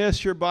you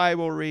miss your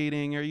Bible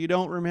reading or you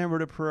don't remember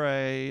to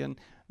pray and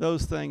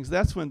those things?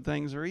 That's when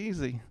things are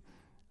easy.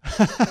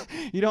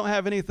 You don't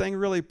have anything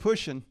really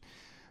pushing.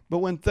 But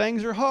when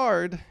things are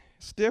hard,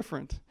 it's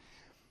different.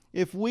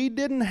 If we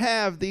didn't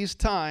have these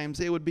times,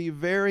 it would be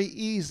very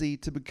easy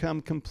to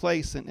become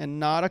complacent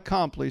and not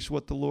accomplish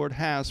what the Lord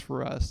has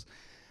for us.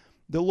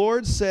 The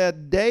Lord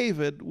said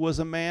David was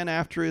a man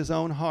after his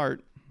own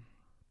heart.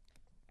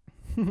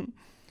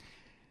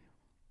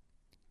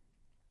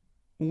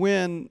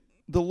 When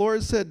the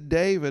Lord said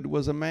David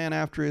was a man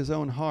after his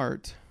own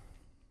heart,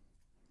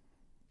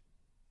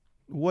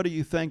 what do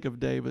you think of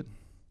David?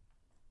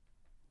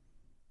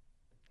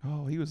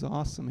 Oh, he was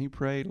awesome. He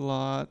prayed a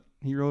lot.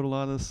 He wrote a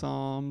lot of the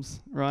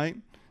Psalms, right?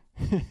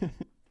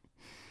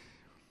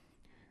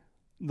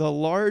 The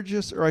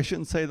largest, or I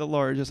shouldn't say the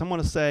largest, I'm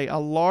going to say a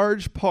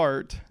large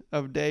part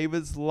of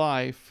David's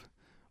life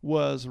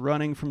was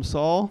running from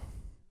Saul,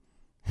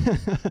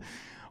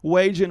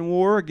 waging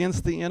war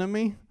against the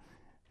enemy.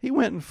 He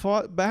went and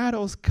fought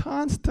battles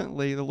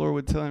constantly, the Lord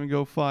would tell him to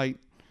go fight,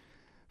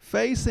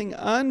 facing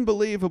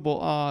unbelievable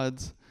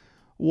odds.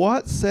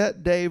 What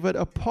set David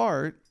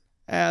apart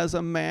as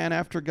a man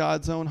after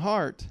God's own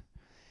heart?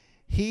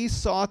 He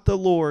sought the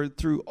Lord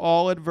through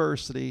all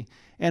adversity.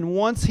 And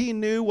once he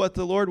knew what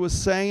the Lord was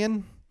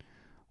saying,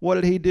 what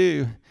did he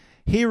do?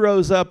 He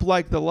rose up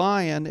like the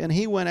lion and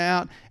he went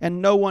out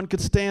and no one could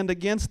stand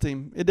against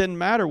him. It didn't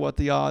matter what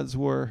the odds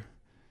were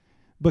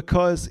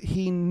because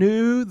he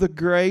knew the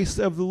grace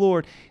of the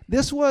Lord.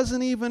 This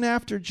wasn't even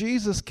after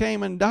Jesus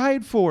came and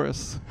died for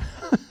us.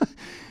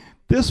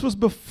 This was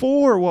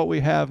before what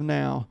we have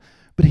now.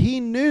 But he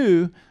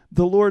knew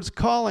the Lord's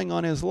calling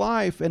on his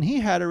life and he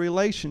had a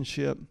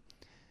relationship.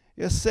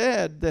 It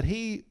said that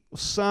he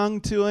sung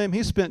to him.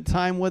 He spent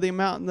time with him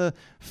out in the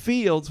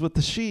fields with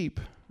the sheep,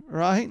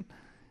 right?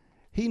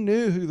 He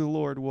knew who the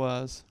Lord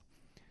was.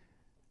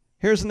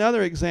 Here's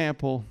another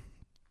example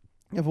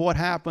of what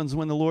happens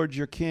when the Lord's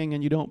your king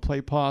and you don't play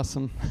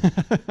possum.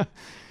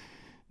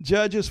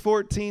 Judges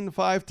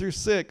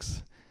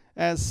 14:5-6.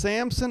 As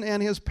Samson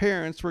and his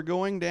parents were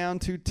going down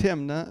to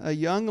Timnah, a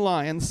young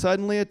lion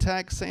suddenly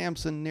attacked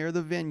Samson near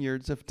the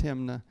vineyards of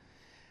Timnah.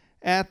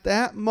 At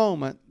that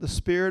moment, the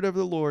Spirit of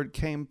the Lord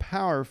came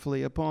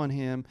powerfully upon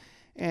him,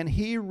 and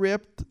he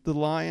ripped the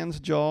lion's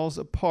jaws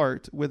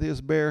apart with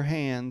his bare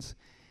hands.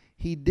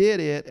 He did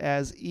it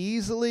as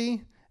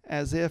easily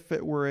as if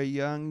it were a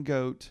young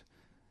goat,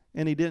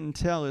 and he didn't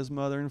tell his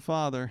mother and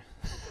father.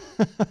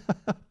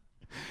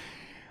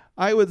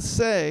 I would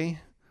say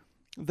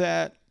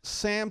that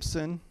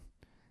Samson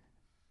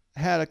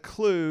had a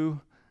clue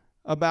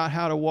about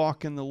how to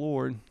walk in the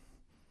Lord.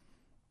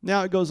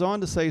 Now it goes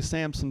on to say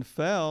Samson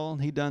fell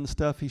and he done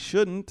stuff he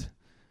shouldn't,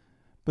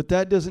 but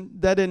that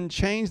didn't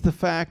change the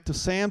fact that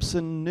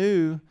Samson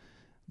knew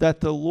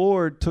that the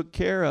Lord took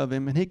care of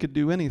him and he could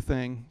do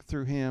anything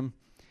through him.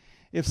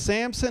 If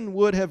Samson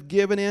would have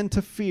given in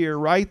to fear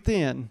right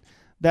then,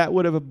 that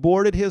would have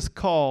aborted his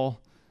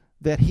call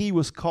that he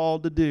was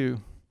called to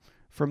do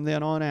from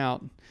then on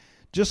out.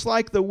 Just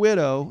like the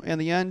widow and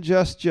the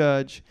unjust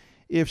judge,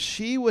 if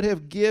she would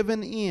have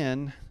given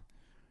in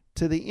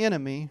to the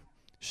enemy,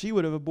 she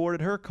would have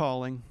aborted her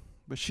calling,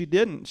 but she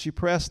didn't. She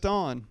pressed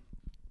on.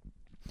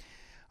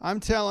 I'm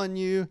telling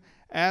you,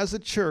 as a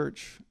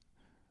church,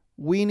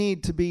 we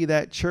need to be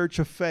that church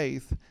of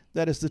faith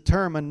that is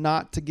determined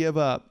not to give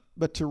up,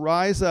 but to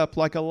rise up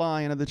like a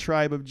lion of the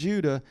tribe of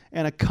Judah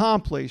and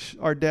accomplish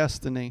our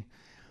destiny.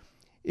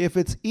 If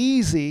it's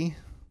easy,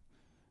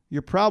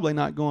 you're probably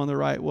not going the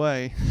right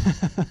way.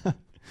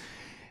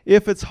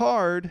 If it's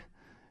hard,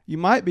 you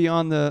might be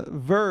on the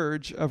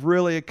verge of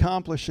really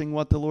accomplishing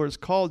what the Lord has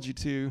called you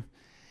to.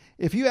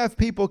 If you have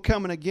people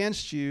coming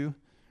against you,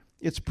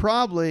 it's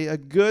probably a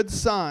good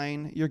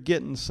sign you're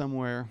getting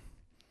somewhere.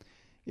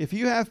 If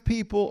you have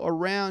people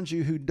around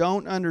you who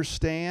don't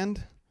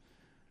understand,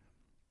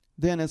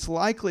 then it's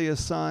likely a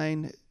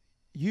sign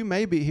you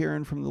may be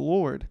hearing from the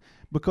Lord,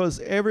 because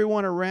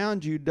everyone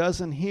around you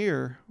doesn't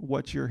hear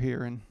what you're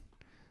hearing.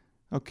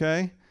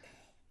 Okay?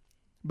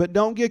 But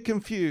don't get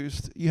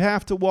confused. You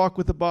have to walk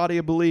with the body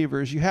of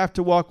believers. You have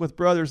to walk with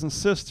brothers and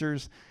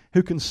sisters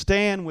who can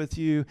stand with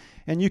you,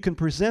 and you can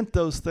present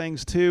those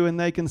things to, and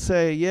they can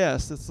say,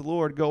 yes, it's the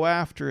Lord, go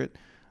after it.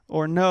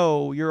 Or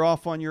no, you're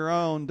off on your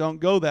own, don't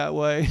go that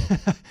way.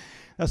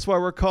 That's why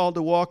we're called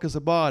to walk as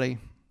a body.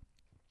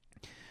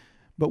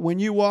 But when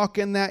you walk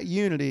in that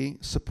unity,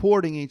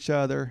 supporting each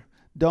other,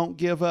 don't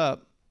give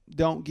up,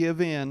 don't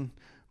give in,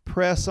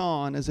 press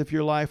on as if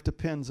your life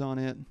depends on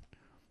it,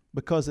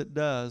 because it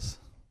does.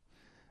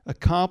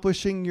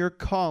 Accomplishing your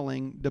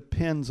calling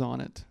depends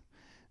on it,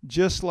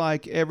 just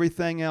like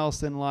everything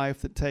else in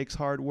life that takes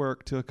hard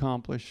work to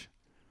accomplish.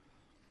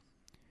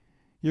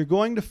 You're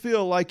going to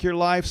feel like your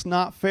life's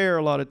not fair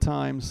a lot of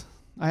times.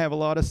 I have a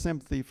lot of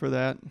sympathy for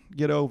that.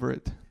 Get over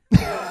it.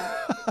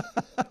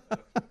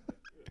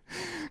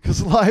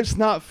 Because life's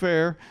not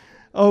fair.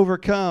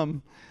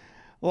 Overcome.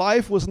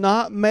 Life was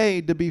not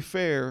made to be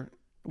fair.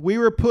 We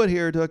were put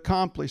here to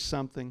accomplish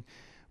something.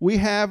 We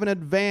have an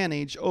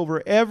advantage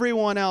over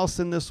everyone else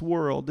in this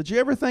world. Did you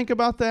ever think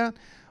about that?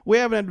 We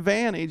have an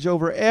advantage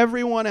over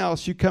everyone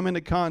else you come into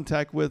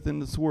contact with in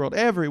this world.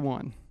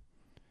 Everyone.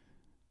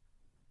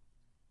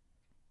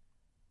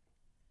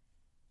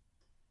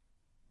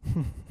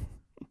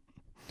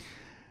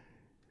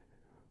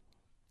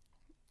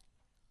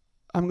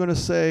 I'm going to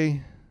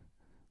say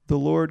the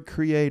Lord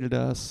created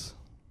us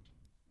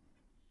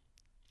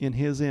in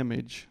His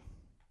image.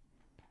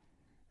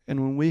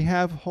 And when we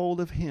have hold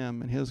of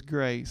Him and His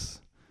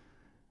grace,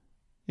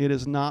 it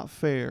is not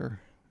fair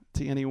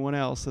to anyone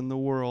else in the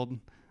world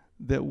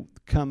that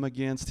come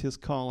against His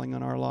calling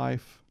on our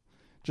life.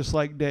 Just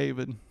like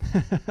David.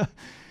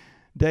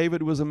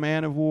 David was a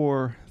man of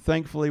war.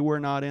 Thankfully, we're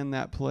not in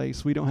that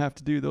place. We don't have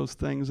to do those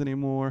things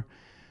anymore.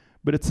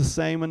 But it's the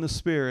same in the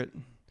Spirit.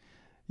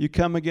 You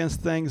come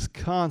against things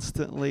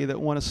constantly that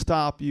want to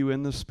stop you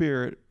in the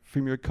Spirit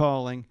from your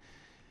calling.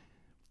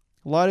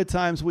 A lot of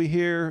times we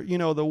hear,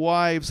 the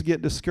wives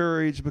get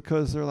discouraged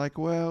because they're like,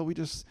 well, we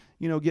just,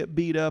 get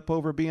beat up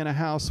over being a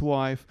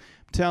housewife.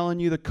 I'm telling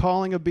you, the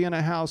calling of being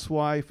a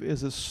housewife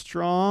is as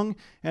strong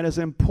and as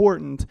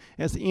important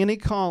as any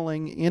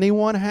calling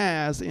anyone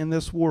has in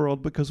this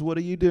world, because what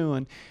are you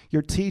doing?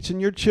 You're teaching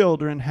your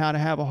children how to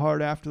have a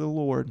heart after the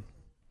Lord.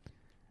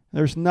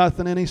 There's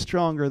nothing any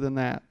stronger than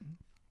that.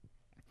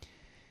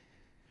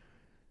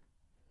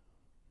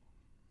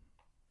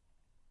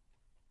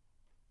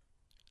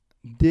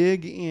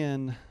 Dig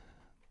in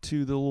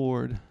to the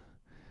Lord.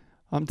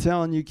 I'm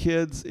telling you,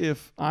 kids,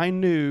 if I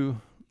knew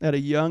at a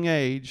young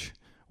age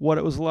what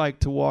it was like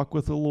to walk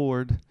with the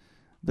Lord,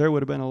 there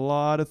would have been a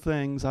lot of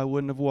things I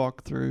wouldn't have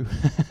walked through.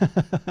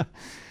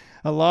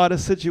 A lot of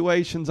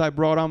situations I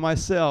brought on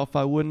myself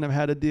I wouldn't have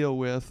had to deal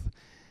with.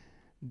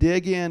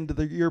 Dig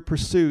into your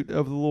pursuit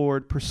of the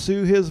Lord.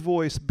 Pursue His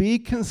voice. Be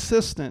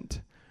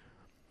consistent.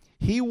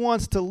 He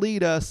wants to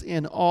lead us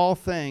in all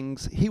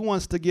things. He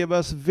wants to give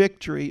us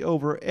victory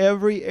over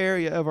every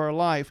area of our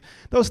life.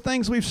 Those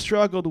things we've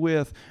struggled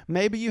with,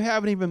 maybe you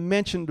haven't even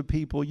mentioned to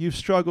people. You've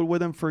struggled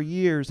with them for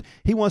years.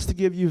 He wants to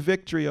give you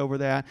victory over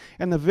that.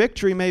 And the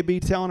victory may be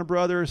telling a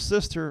brother or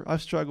sister,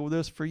 I've struggled with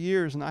this for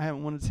years and I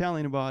haven't wanted to tell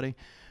anybody.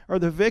 Or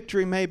the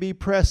victory may be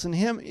pressing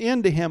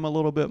into Him a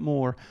little bit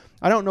more.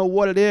 I don't know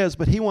what it is,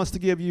 but He wants to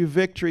give you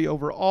victory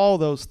over all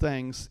those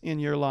things in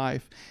your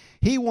life.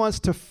 He wants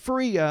to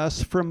free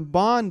us from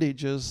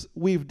bondages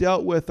we've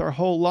dealt with our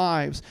whole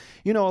lives.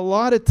 A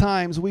lot of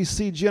times we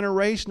see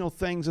generational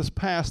things as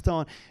passed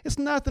on. It's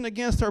nothing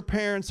against our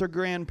parents or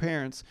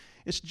grandparents.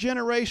 It's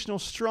generational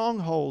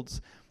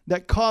strongholds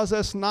that cause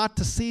us not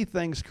to see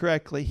things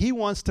correctly. He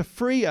wants to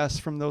free us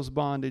from those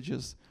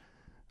bondages.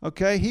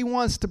 Okay? He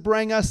wants to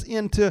bring us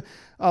into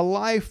a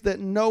life that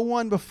no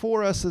one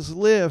before us has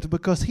lived,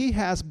 because He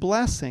has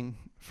blessing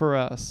for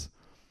us.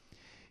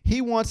 He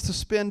wants to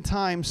spend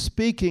time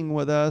speaking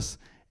with us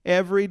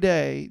every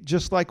day,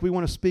 just like we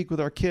want to speak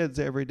with our kids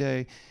every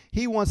day.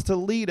 He wants to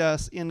lead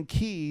us in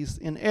keys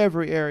in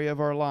every area of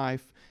our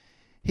life.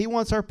 He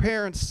wants our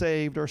parents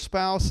saved, our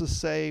spouses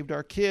saved,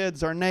 our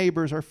kids, our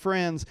neighbors, our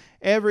friends,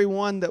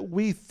 everyone that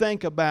we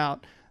think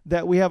about,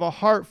 that we have a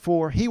heart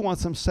for. He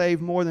wants them saved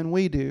more than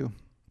we do.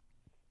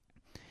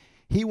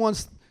 He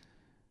wants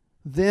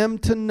them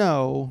to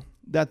know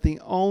that the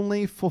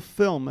only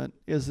fulfillment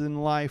is in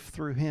life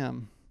through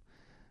Him.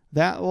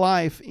 That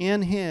life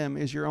in Him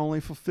is your only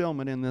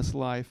fulfillment in this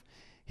life.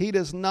 He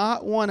does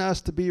not want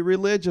us to be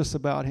religious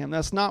about Him.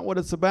 That's not what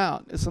it's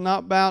about. It's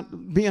not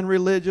about being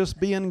religious,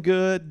 being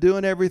good,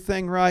 doing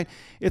everything right.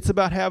 It's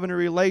about having a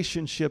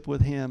relationship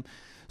with Him.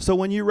 So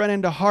when you run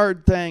into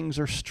hard things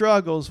or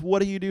struggles,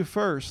 what do you do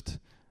first?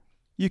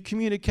 You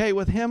communicate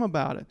with Him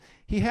about it.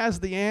 He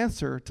has the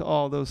answer to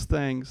all those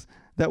things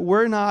that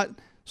we're not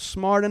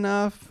smart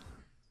enough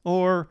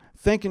or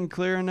thinking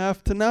clear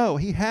enough to know.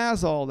 He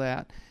has all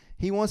that.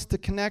 He wants to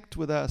connect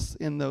with us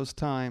in those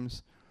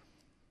times.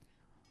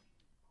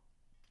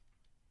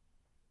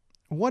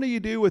 What do you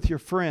do with your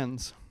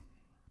friends?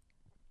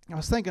 I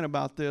was thinking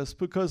about this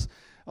because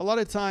a lot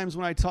of times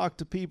when I talk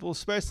to people,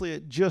 especially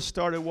that just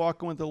started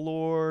walking with the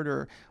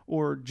Lord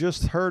or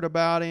just heard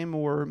about Him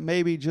or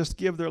maybe just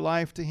give their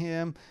life to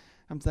Him,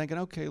 I'm thinking,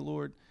 okay,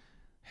 Lord,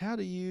 How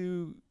do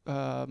you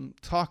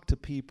talk to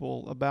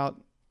people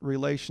about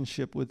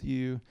relationship with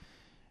you?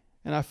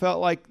 And I felt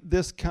like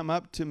this come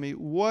up to me.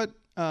 What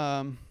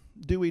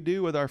do we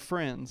do with our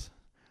friends?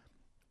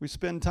 We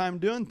spend time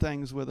doing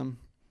things with them.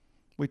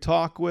 We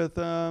talk with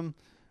them.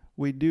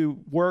 We do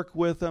work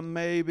with them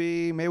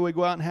maybe. Maybe we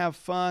go out and have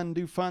fun,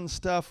 do fun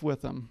stuff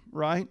with them,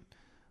 right?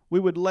 We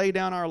would lay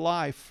down our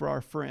life for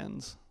our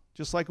friends,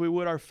 just like we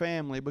would our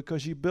family,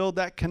 because you build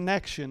that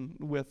connection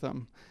with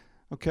them,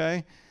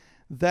 okay?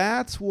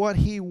 That's what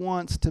He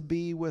wants to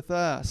be with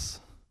us.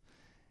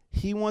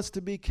 He wants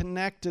to be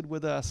connected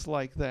with us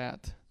like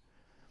that.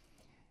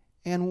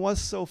 And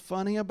what's so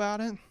funny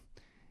about it?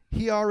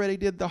 He already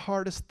did the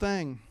hardest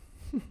thing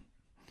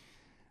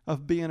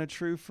of being a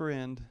true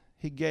friend.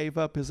 He gave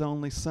up His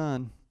only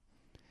Son.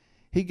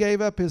 He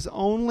gave up His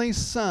only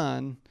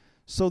Son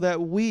so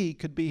that we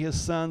could be His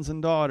sons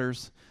and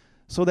daughters,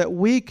 so that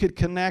we could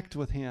connect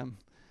with Him,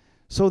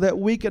 so that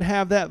we could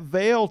have that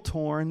veil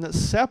torn that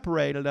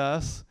separated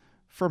us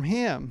from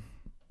Him.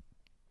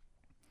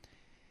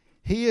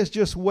 He is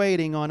just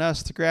waiting on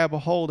us to grab a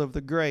hold of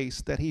the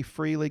grace that He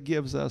freely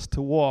gives us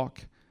to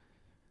walk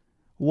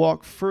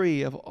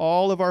free of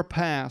all of our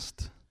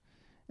past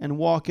and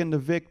walk into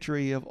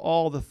victory of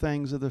all the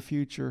things of the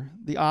future,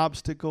 the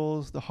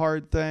obstacles, the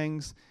hard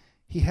things.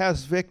 He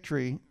has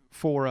victory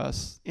for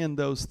us in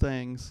those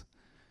things.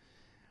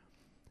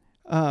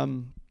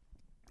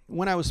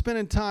 When I was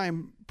spending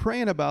time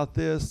praying about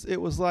this, it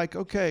was like,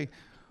 okay,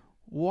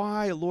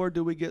 why, Lord,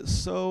 do we get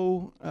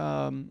so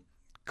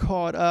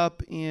caught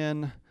up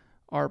in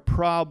our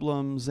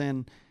problems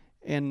and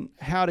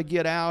how to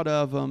get out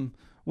of them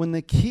when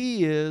the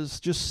key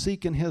is just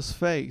seeking His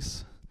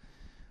face?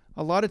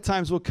 A lot of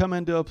times we'll come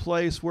into a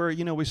place where,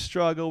 we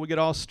struggle, we get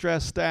all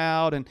stressed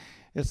out, and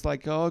it's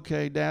like, oh,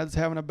 okay, Dad's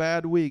having a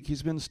bad week.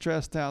 He's been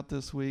stressed out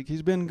this week.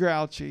 He's been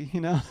grouchy,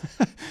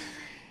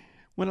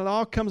 When it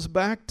all comes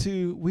back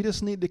to, we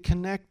just need to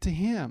connect to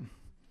Him.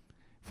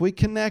 If we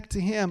connect to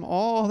Him,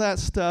 all that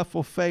stuff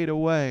will fade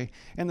away.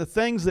 And the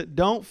things that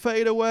don't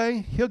fade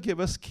away, He'll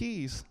give us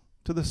keys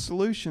to the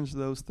solutions to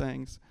those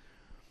things.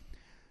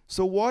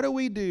 So what do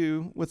we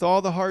do with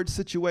all the hard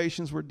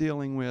situations we're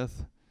dealing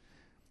with?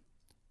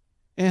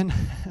 And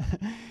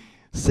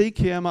seek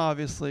Him,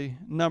 obviously,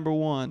 number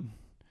one.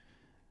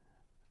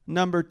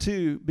 Number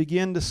two,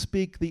 begin to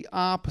speak the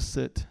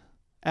opposite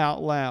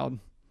out loud.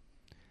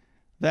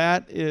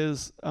 That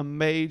is a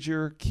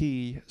major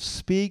key.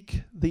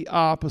 Speak the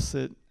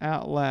opposite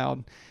out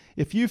loud.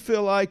 If you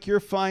feel like your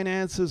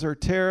finances are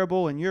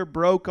terrible and you're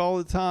broke all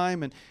the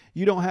time and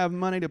you don't have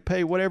money to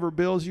pay whatever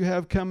bills you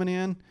have coming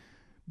in,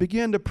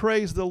 begin to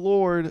praise the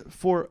Lord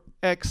for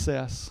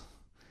excess.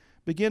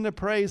 Begin to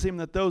praise Him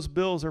that those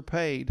bills are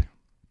paid.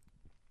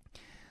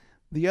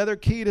 The other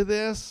key to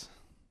this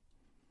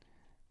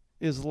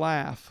is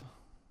laugh.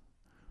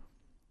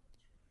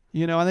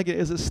 I think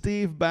is it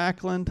Steve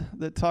Backlund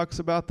that talks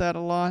about that a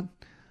lot?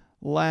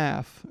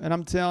 Laugh. And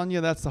I'm telling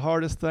you, that's the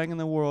hardest thing in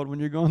the world when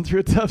you're going through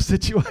a tough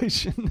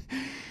situation.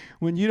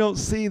 When you don't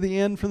see the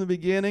end from the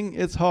beginning,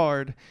 it's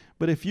hard.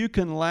 But if you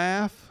can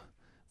laugh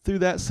through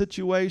that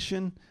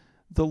situation,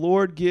 the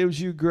Lord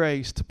gives you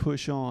grace to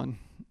push on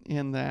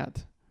in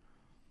that.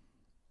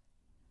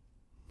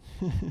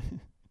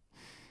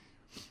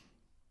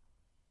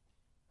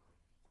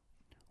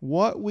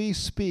 What we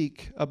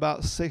speak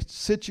about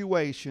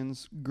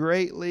situations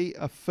greatly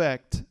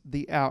affect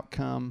the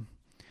outcome.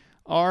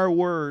 Our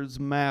words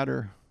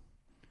matter.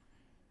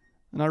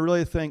 And I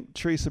really think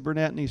Teresa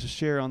Burnett needs to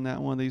share on that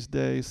one of these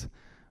days.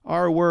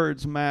 Our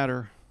words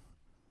matter.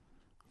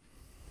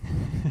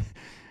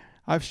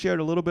 I've shared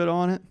a little bit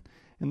on it,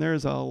 and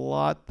there's a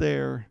lot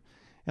there.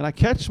 And I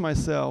catch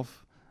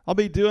myself. I'll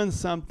be doing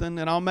something,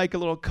 and I'll make a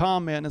little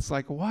comment, and it's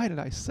like, why did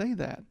I say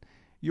that?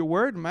 Your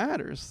word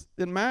matters.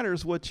 It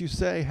matters what you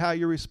say, how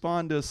you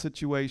respond to a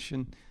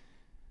situation.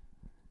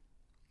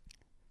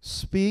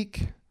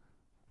 Speak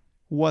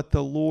what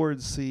the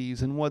Lord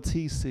sees, and what's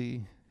He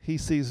see? He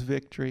sees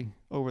victory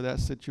over that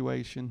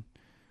situation.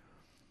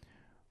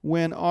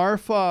 When our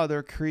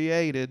Father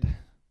created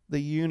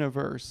the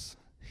universe,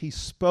 He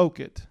spoke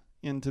it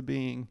into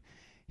being.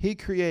 He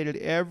created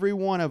every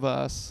one of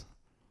us.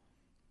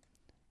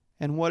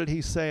 And what did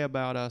He say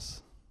about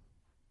us?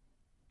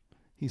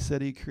 He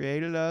said He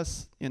created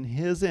us in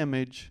His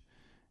image,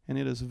 and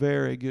it is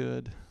very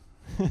good.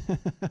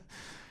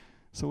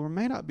 So we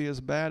may not be as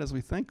bad as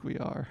we think we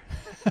are.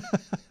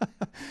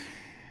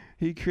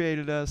 He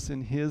created us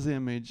in His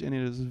image, and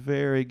it is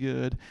very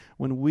good.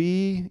 When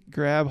we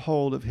grab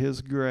hold of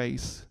His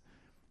grace,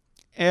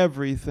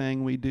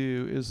 everything we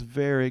do is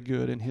very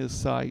good in His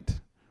sight.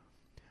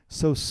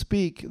 So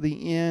speak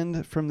the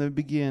end from the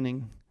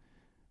beginning.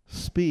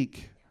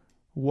 Speak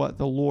what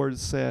the Lord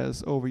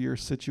says over your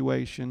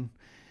situation.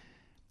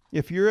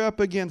 If you're up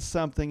against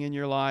something in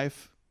your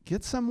life,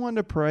 get someone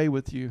to pray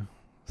with you.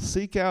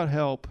 Seek out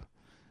help.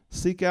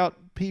 Seek out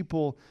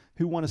people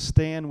who want to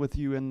stand with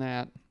you in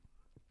that.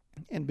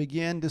 And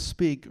begin to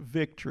speak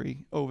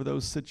victory over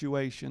those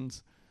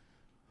situations.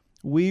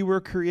 We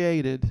were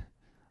created,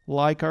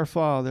 like our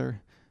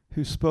Father,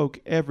 who spoke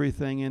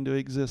everything into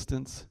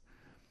existence.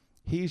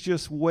 He's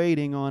just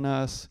waiting on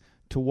us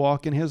to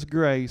walk in His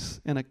grace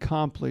and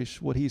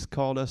accomplish what He's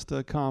called us to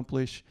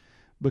accomplish,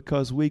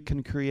 because we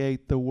can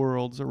create the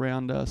worlds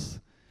around us.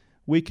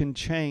 We can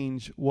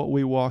change what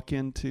we walk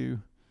into.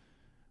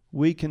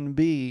 We can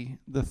be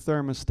the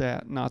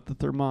thermostat, not the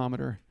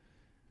thermometer.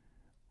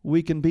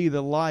 We can be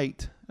the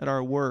light at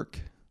our work.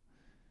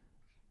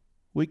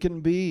 We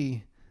can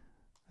be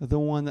the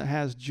one that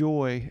has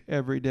joy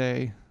every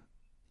day,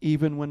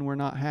 even when we're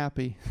not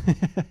happy.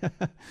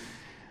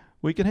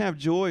 We can have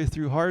joy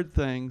through hard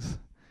things.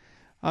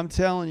 I'm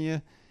telling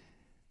you,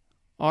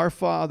 our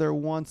Father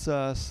wants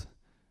us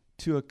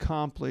to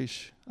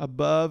accomplish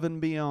above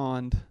and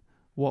beyond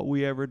what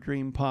we ever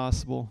dreamed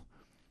possible.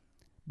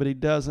 But He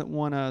doesn't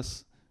want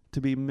us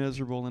to be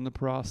miserable in the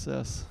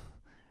process.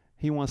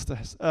 He wants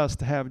us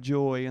to have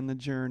joy in the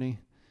journey.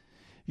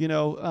 You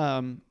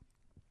know,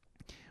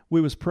 we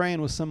was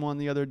praying with someone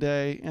the other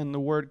day, and the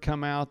word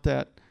come out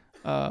that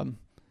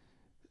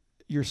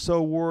you're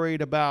so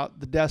worried about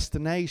the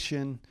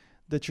destination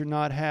that you're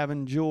not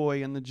having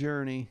joy in the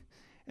journey.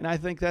 And I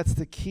think that's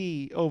the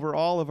key over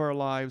all of our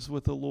lives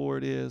with the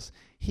Lord is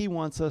He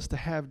wants us to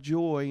have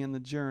joy in the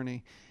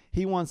journey.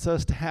 He wants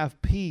us to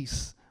have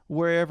peace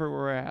wherever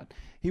we're at.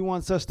 He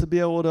wants us to be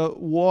able to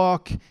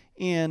walk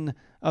in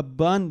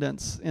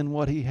abundance in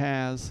what He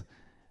has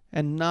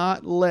and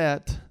not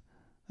let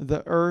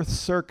the earth's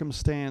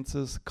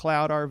circumstances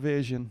cloud our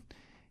vision.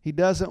 He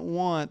doesn't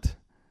want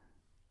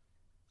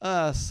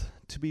us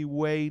to be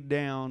weighed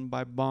down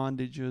by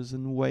bondages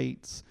and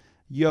weights,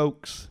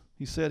 yokes.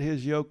 He said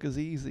His yoke is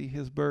easy,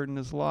 His burden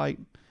is light.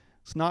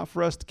 It's not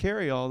for us to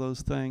carry all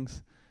those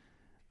things.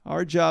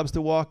 Our job is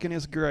to walk in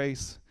His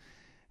grace.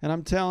 And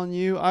I'm telling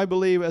you, I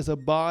believe as a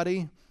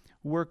body,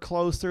 we're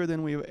closer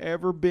than we've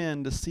ever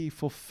been to see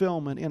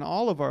fulfillment in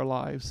all of our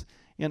lives,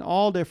 in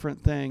all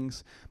different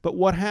things. But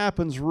what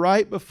happens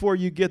right before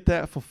you get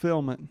that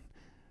fulfillment?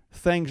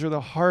 Things are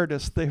the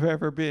hardest they've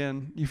ever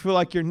been. You feel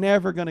like you're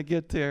never going to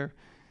get there.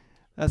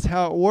 That's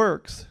how it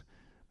works.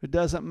 It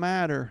doesn't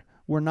matter.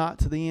 We're not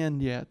to the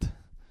end yet.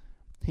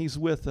 He's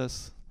with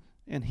us,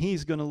 and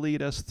He's going to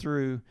lead us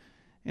through,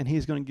 and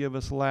He's going to give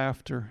us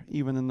laughter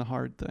even in the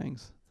hard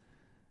things.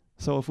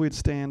 So if we'd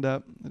stand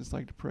up, I'd just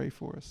like to pray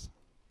for us.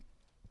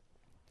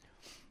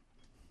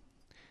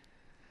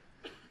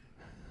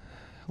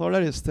 Lord,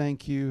 I just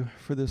thank You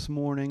for this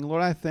morning.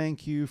 Lord, I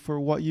thank You for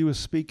what You was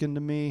speaking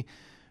to me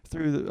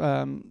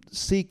through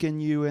seeking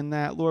You in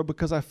that, Lord,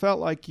 because I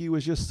felt like You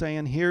was just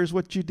saying, here's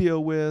what you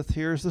deal with,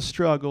 here's the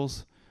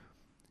struggles,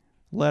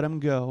 let them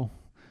go,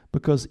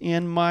 because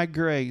in My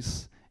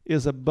grace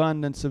is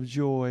abundance of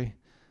joy,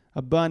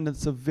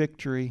 abundance of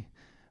victory,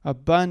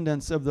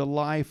 abundance of the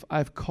life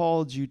I've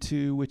called you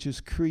to, which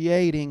is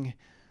creating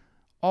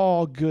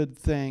all good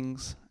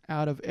things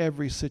out of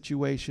every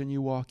situation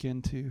you walk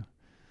into.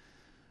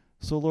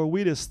 So, Lord,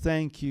 we just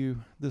thank You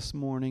this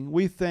morning.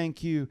 We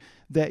thank You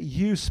that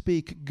You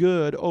speak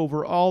good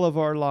over all of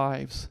our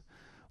lives.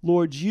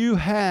 Lord, You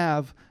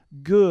have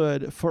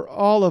good for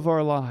all of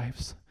our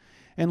lives.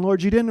 And,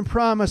 Lord, You didn't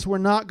promise we're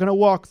not going to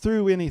walk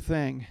through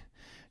anything.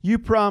 You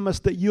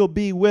promised that You'll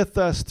be with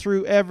us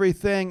through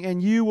everything,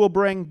 and You will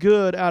bring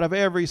good out of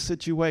every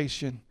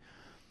situation.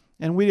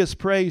 And we just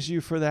praise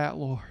You for that,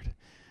 Lord.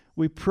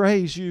 We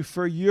praise You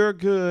for Your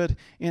good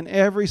in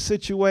every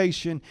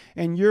situation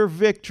and Your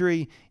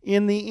victory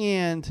in the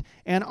end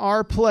and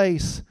our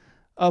place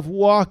of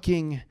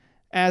walking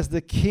as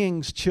the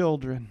King's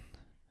children.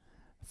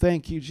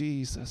 Thank You,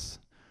 Jesus.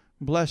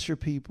 Bless Your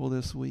people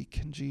this week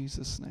in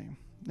Jesus' name.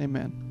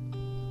 Amen.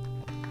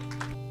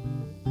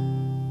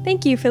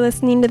 Thank you for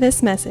listening to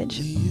this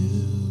message.